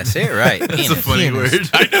 Yeah, say it right. It's a Penis. funny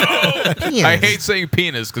Pianist. word. I know. Pianist. I hate saying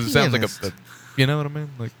pianist because it sounds like Pianist. you know what I mean?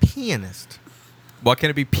 Like, pianist. why can't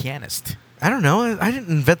it be pianist? I don't know. I didn't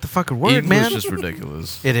invent the fucking word, English man. is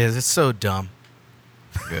ridiculous. It is. It's so dumb.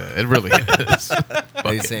 Yeah, it really is. How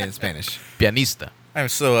do you say it in Spanish? Pianista. I'm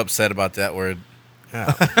so upset about that word.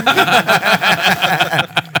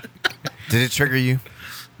 Did it trigger you?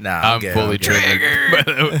 Nah, I'm good, fully good.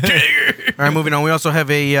 triggered. All right, moving on. We also have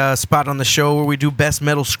a spot on the show where we do best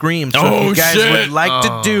metal scream. So if Oh, you guys shit. would like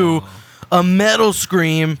to do a metal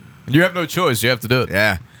scream, You have no choice. You have to do it.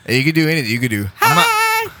 Yeah. And you can do anything. You can do.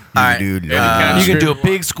 All right. You can do, kind you of can do a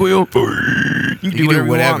scream. big squeal. You can you do can whatever do you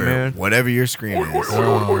whatever. want, man. Whatever your scream is. All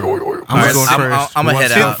right, going first. I'm gonna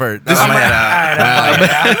head out. First. I'm gonna head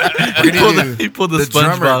out. We're gonna do- He pulled the the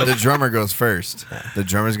drummer. SpongeBob. The drummer goes first. The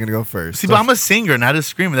drummer's gonna go first. See, but I'm a singer, not a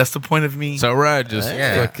screamer. That's the point of me. It's all right. Just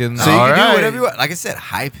Yeah. fucking. So you All can right. do whatever you want. Like I said,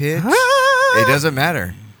 high pitch. It doesn't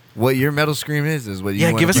matter. What your metal scream is what you Yeah,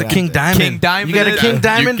 want give us to a put King out there. Diamond. King Diamond. You got a King You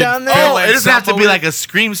Diamond can down there? feel Oh, like it doesn't have to be someone- like a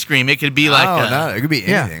scream. It could be like Oh, a, no. It could be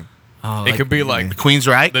Yeah. anything. oh, It could be like the Queen's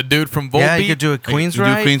right. the dude from Volbeat. Yeah, you could do a Queen's You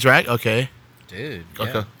right. do Queen's right. Okay. Dude.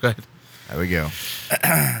 Okay. Yeah. Go ahead. There we go.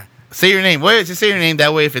 Say your name. Wait, just say your name.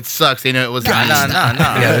 That way, if it sucks, they know it was No, nice. no.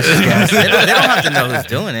 Yeah, this is gas. they don't have to know who's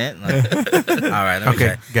doing it. Like, all right. Let me Okay,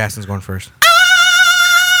 try. Gaston's going first.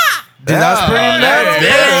 Dude, that was pretty metal.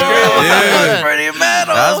 Yeah, That was pretty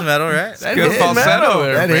metal. That was metal, right? That Good hit. falsetto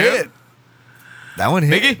there, That man. hit. That one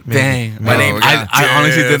hit. Dang. My name- I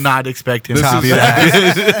honestly did not expect him This to is be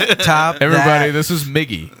that. Top Everybody, that. this is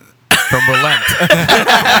Miggy from Relent.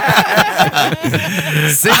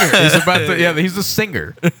 Singer. He's about to, yeah, he's the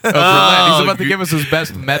singer of Relent. He's about to give us his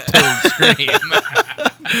best metal scream.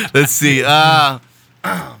 Let's see.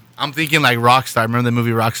 I'm thinking like Rockstar. Remember the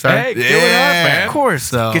movie Rockstar? Hey, give it up, man. Of course.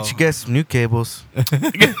 So- Get you guys some new cables. Get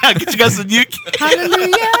you guys some new.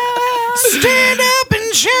 Stand up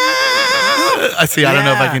and shout. I see. I don't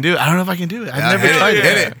know if I Yeah. can do it. I don't know if I can do it. I've Yeah, never hit tried it.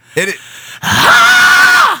 Hit it. Hit it.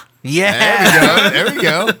 Yeah. There we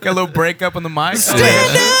go. Got a little break up on the mic. Stand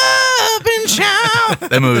up and shout.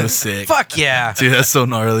 That movie was sick. Fuck yeah. Dude, that's so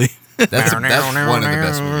gnarly. That's one of the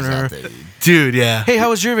best movies out there, dude. Dude, yeah. Hey, how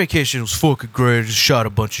was your vacation? It was fucking great. I just shot a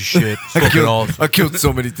bunch of shit. Fucking awesome. I killed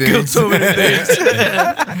so many things. You're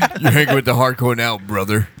hanging with the hardcore now,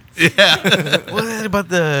 brother. What about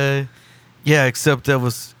the? Yeah, except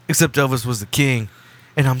Elvis was the king,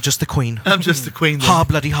 and I'm just the queen. I'm just the queen. Ha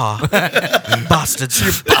bloody ha, bastards!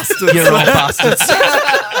 You're all bastards.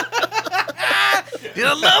 Dude,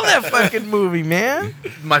 I love that fucking movie, man.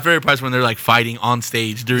 My favorite part is when they're like fighting on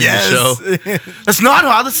stage during Yes. the show. That's not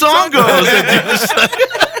how the song goes.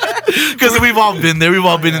 Because we've all been there. We've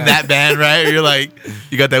all been in that band, right? You're like,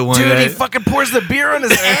 you got that one. Dude, right? he fucking pours the beer on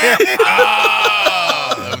his amp.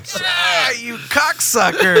 You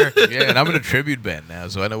cocksucker. Yeah, and I'm in a tribute band now,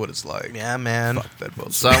 so I know what it's like. Yeah, man. Fuck that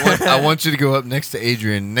bullshit. So I want you to go up next to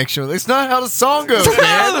Adrian. Next show. It's not how the song goes, How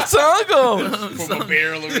man. the song goes. From a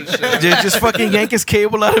barrel of shit. Dude, just fucking yank his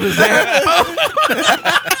cable out of his amp.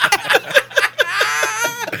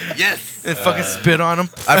 Yes. And fucking spit on him.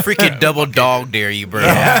 I freaking double dog dare you, bro.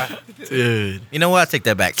 Dude. You know what? I take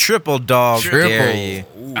that back. Triple dog dare you.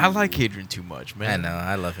 I like Adrian too much, I man. know.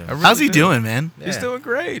 I love him. I really How's he do. doing, man? He's Yeah. doing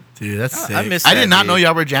great. Dude, that's sick. I miss I did that, not know dude.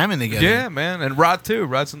 y'all were jamming together. Yeah, man, and Rod too.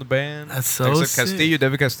 Rod's in the band. That's so Thanks to sick. Castillo,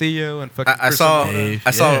 David Castillo, and fucking. I Chris saw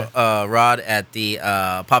Amona. Dave, Rod at the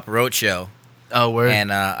Papa Roach show, Oh, word.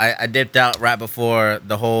 and I dipped out right before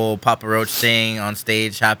the whole Papa Roach thing on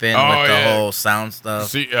stage happened Oh, with the yeah. whole sound stuff.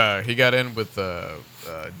 See, he got in with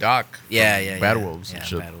Doc. Yeah, Bad yeah. Wolves and Yeah,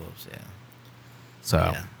 shit. Bad Wolves. Yeah. So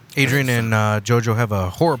Yeah. Adrian and JoJo have a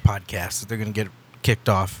horror podcast that they're going to get kicked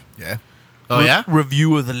off. Yeah. oh, yeah?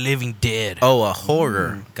 Review of the Living Dead. Oh, a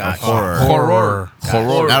horror. Gotcha. Horror.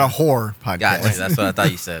 Not a horror podcast. Gotcha. That's what I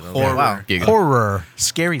thought you said. Okay, Horror. Wow. Giggity. Horror.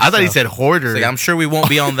 Scary I thought he stuff. said hoarder. It's like, I'm sure we won't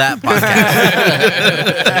be on that podcast.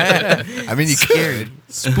 I mean, you Scary.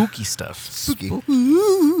 Spooky stuff. Spooky.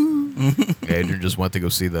 Adrian just went to go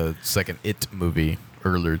see the second It movie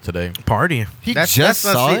earlier today. Party. He That's just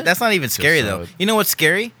not, saw see, it. that's not even scary saw though. it. You know what's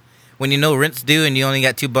scary? When you know rent's due and you only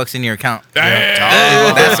got $2 in your account.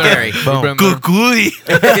 Yeah. That's scary. Boom. Guguli.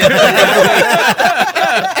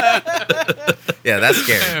 Yeah, that's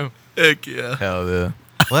scary. Heck yeah. Hell yeah.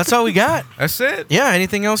 Well, that's all we got. That's it. Yeah,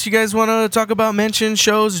 anything else you guys want to talk about, mention,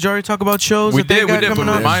 shows? Did you already talk about shows We that they did. got We did. But coming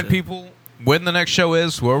up? remind people when the next show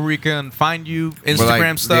is, where we can find you, Instagram Well,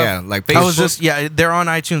 like, stuff. yeah, like Facebook. I was just, they're on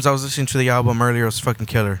iTunes. I was listening to the album earlier. It was fucking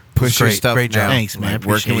killer. Push your Great, stuff Great now. job. Thanks, man. Like,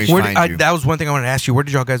 where can we Appreciate Where find did, you? that was one thing I wanted to ask you. Where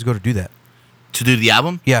did y'all guys go to do that? To do the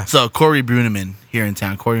album? Yeah. So Corey Bruneman here in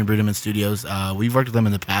town, Corey and Bruneman Studios. We've worked with them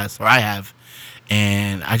in the past, or I have,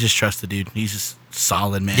 and I just trust the dude. He's just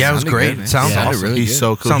solid, man. Yeah, it was Sounded great. good, man. Sounds Sounded awesome. really He's good.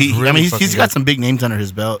 so cool. Sounds I really mean, he's fucking got good. some big names under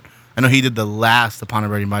his belt. I know he did the last Upon a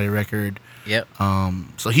Burning Body record. Yep.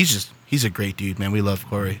 So he's a great dude, man. We love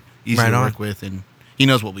Corey. Easy Right to on. work with, and he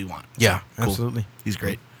knows what we want. Yeah, Cool. absolutely. He's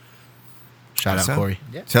great. Shout What's out up? Corey.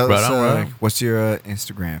 Tell Right us, on, right on. what's your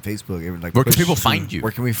Instagram, Facebook? Like, Where can push- people find you?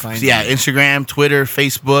 Where can we find So yeah, you? Instagram, Twitter,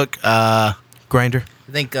 Facebook. Grinder.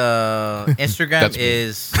 I think Instagram That's me.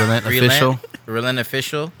 is Relent Official. Relent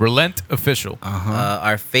Official. Relent Official.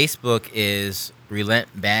 Our Facebook is Relent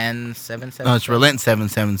Band 777. No, it's Relent Oh,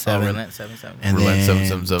 777. Relent 777. And Relent then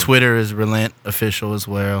 777. Twitter is Relent Official as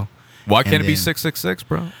well. Why can't And it be then- 666,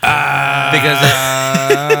 bro? Because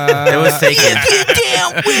it was taken.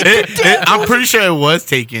 I'm pretty sure it was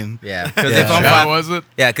taken. Yeah. Because Yeah. if I'm How five, was it?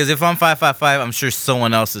 yeah, because if I'm 555, I'm sure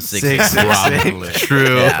someone else is 666. Probably.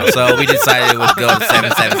 True. Yeah, so we decided it would go to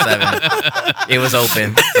 777. It was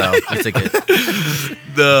open, so we took it.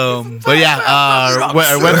 But yeah, our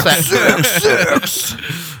website.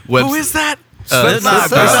 Who is that? Slipknot,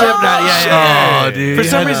 bro. Slipknot, yeah. Oh, dude. For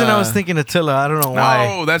some yeah. reason, I was thinking Attila. I don't know why.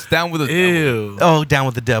 No, that's Down with a Ew. Oh, Down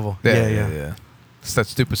with the Devil. Yeah. It's that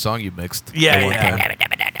stupid song you mixed. Yeah, at one yeah.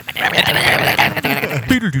 time.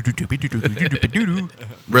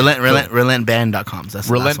 Relentband.com. That's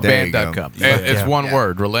the last one. There you go. Relentband.com. Yeah. It's Yeah. one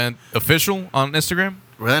word. Relent Official on Instagram.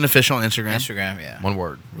 Relent Official on Instagram. Instagram, yeah. One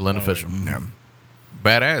word. Relent Official.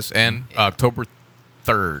 Badass. And October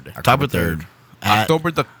 3rd. October 3rd.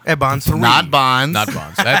 October the At Bonds. Not Bonds. not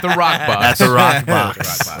Bonds at the Rock Box. At the Rock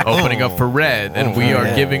Box. Opening up for Red, and we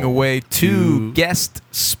are giving away 2 guest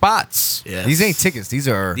spots. Yes. These ain't tickets. These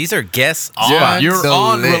are These are guests Yeah, on you're the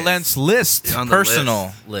on list. Relent's list. On the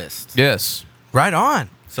personal list. Yes. Right on.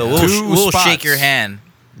 So we'll 2 spots. shake your hand.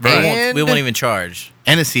 Right. We won't even charge.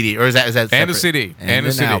 And a CD, or is that And a separate? CD. and And a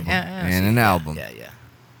an CD. album. Yeah, And an album. Yeah, yeah.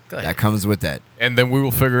 Go That ahead. comes with that. And then we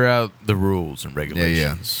will figure out the rules and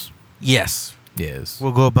regulations. Yes. Yes.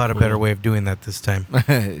 We'll go about a better way of doing that this time.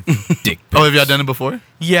 Dick. Oh, have y'all done it before?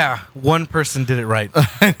 Yeah, one person did it right.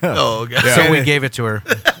 Oh, God. Yeah. So we gave it to her.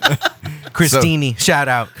 Christine, shout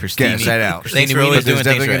out. Yeah, shout out. Thanks for But always there's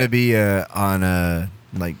doing definitely things going to right. be on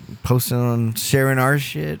like posting on sharing our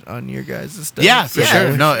shit on your guys' stuff. Yeah, for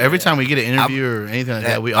sure. No, every time we get an interview or anything like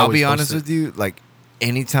that, we I'll always be post honest it. with you, like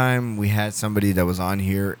anytime we had somebody that was on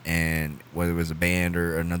here, and whether it was a band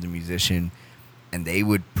or another musician, and they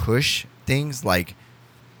would push things, like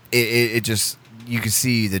it just, you could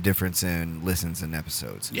see the difference in listens and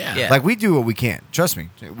episodes. Yeah. Yeah. Like we do what we can. Trust me.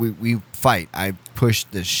 We fight. I push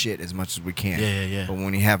this shit as much as we can. Yeah. But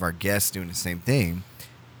when you have our guests doing the same thing,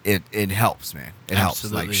 it helps, man. It helps.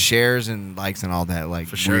 Like Absolutely. shares and likes and all that, like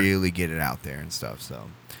For sure. really get it out there and stuff. So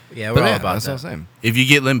Yeah, But we're all yeah, about that's that. what I'm saying. If you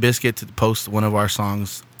get Limp Bizkit to post one of our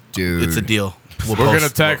songs, Dude. it's a deal. We're going to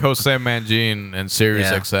tag Jose Mangine and Sirius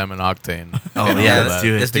Yeah. XM and Octane. Oh, and all yeah, of let's that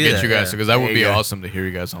do it. Let's to do get that, you guys, yeah. because that would There be you go. awesome to hear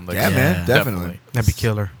you guys on the Yeah, man, definitely. That'd be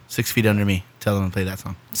killer. 6 Feet Under Me. Tell them to play that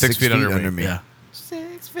song. 6 feet under me. Yeah.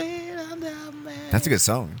 That's a good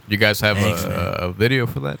song. You guys have Thanks, a video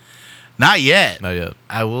for that? Not yet. Not yet.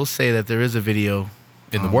 I will say that there is a video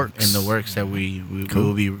In the works. In the works that we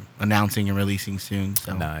will be announcing and releasing soon.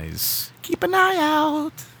 So Nice. keep an eye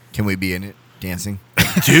out. Can we be in it dancing?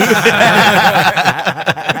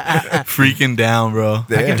 Freaking down, bro.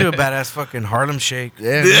 I can do a badass fucking Harlem Shake.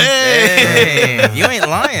 Yeah. Hey, you ain't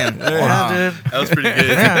lying. Yeah, dude. That was pretty good.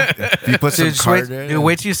 Yeah. If you put some Dude, just card wait, there,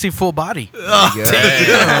 wait till you see full body. you're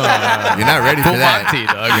not ready for Full that. Monty,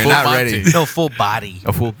 dog. You're Full not Monty. ready. No, full body.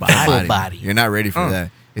 A full body. Full body. You're not ready for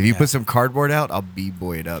that. If you put some cardboard out, I'll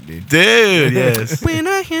b-boy it up, dude. Dude, yes. When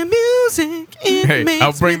I hear music, it Hey, makes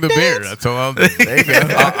I'll bring me the beer. dance. That's all I'll do. There you go.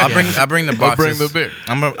 I'll bring the I'll boxes. bring the beer.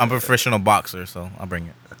 I'm a professional boxer, so I'll bring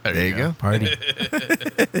it. There you go. Party.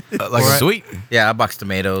 Like sweet. Yeah, I box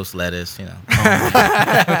tomatoes, lettuce, you know.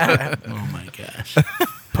 Oh my gosh.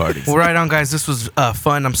 Party. Well, right on, guys. This was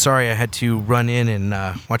fun. I'm sorry I had to run in and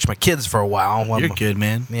watch my kids for a while. You're good,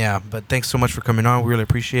 man. Yeah, but thanks so much for coming on. We really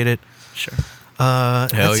appreciate it. Sure.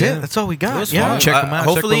 That's yeah. it. That's all we It got. was Yeah. fun. Check 'em out.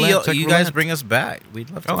 Hopefully, Check you the guys land. bring us back. We'd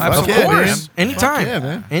love to. Oh, Of absolutely. course. man. Anytime. yeah,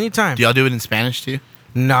 man. Anytime. Do y'all do it in Spanish too?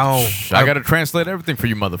 No. I got to translate everything for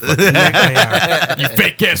you motherfuckers. Yeah. You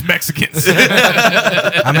fake ass Mexicans. I'm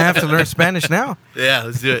going to have to learn Spanish now. Yeah,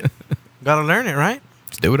 let's do it. Got to learn it, right?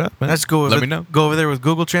 Do it up, man. Let's go over, Let me know. go over there with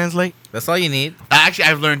Google Translate. That's all you need. Actually,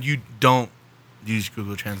 I've learned you don't use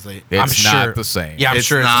Google Translate. It's I'm not sure. the same. Yeah, I'm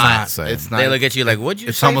sure it's not. same. It's not. They look at you like, what'd you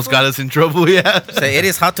It's say? almost fool?" got us in trouble. Yeah. Say, it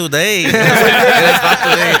is hot today. It is hot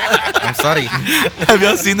today. I'm sorry. Have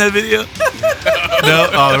y'all seen that video? No.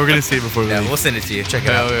 Oh, we're gonna see it before we Yeah, leave. we'll send it to you. Check it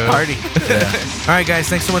Hell out. yeah. Party. All right, guys.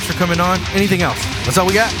 Thanks so much for coming on. Anything else? That's all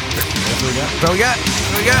we got. That's all we got. That's all we got.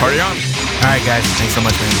 That's all we got. Party on. All right, guys. Thanks so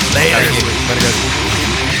much, man. Thank you. Later, guys.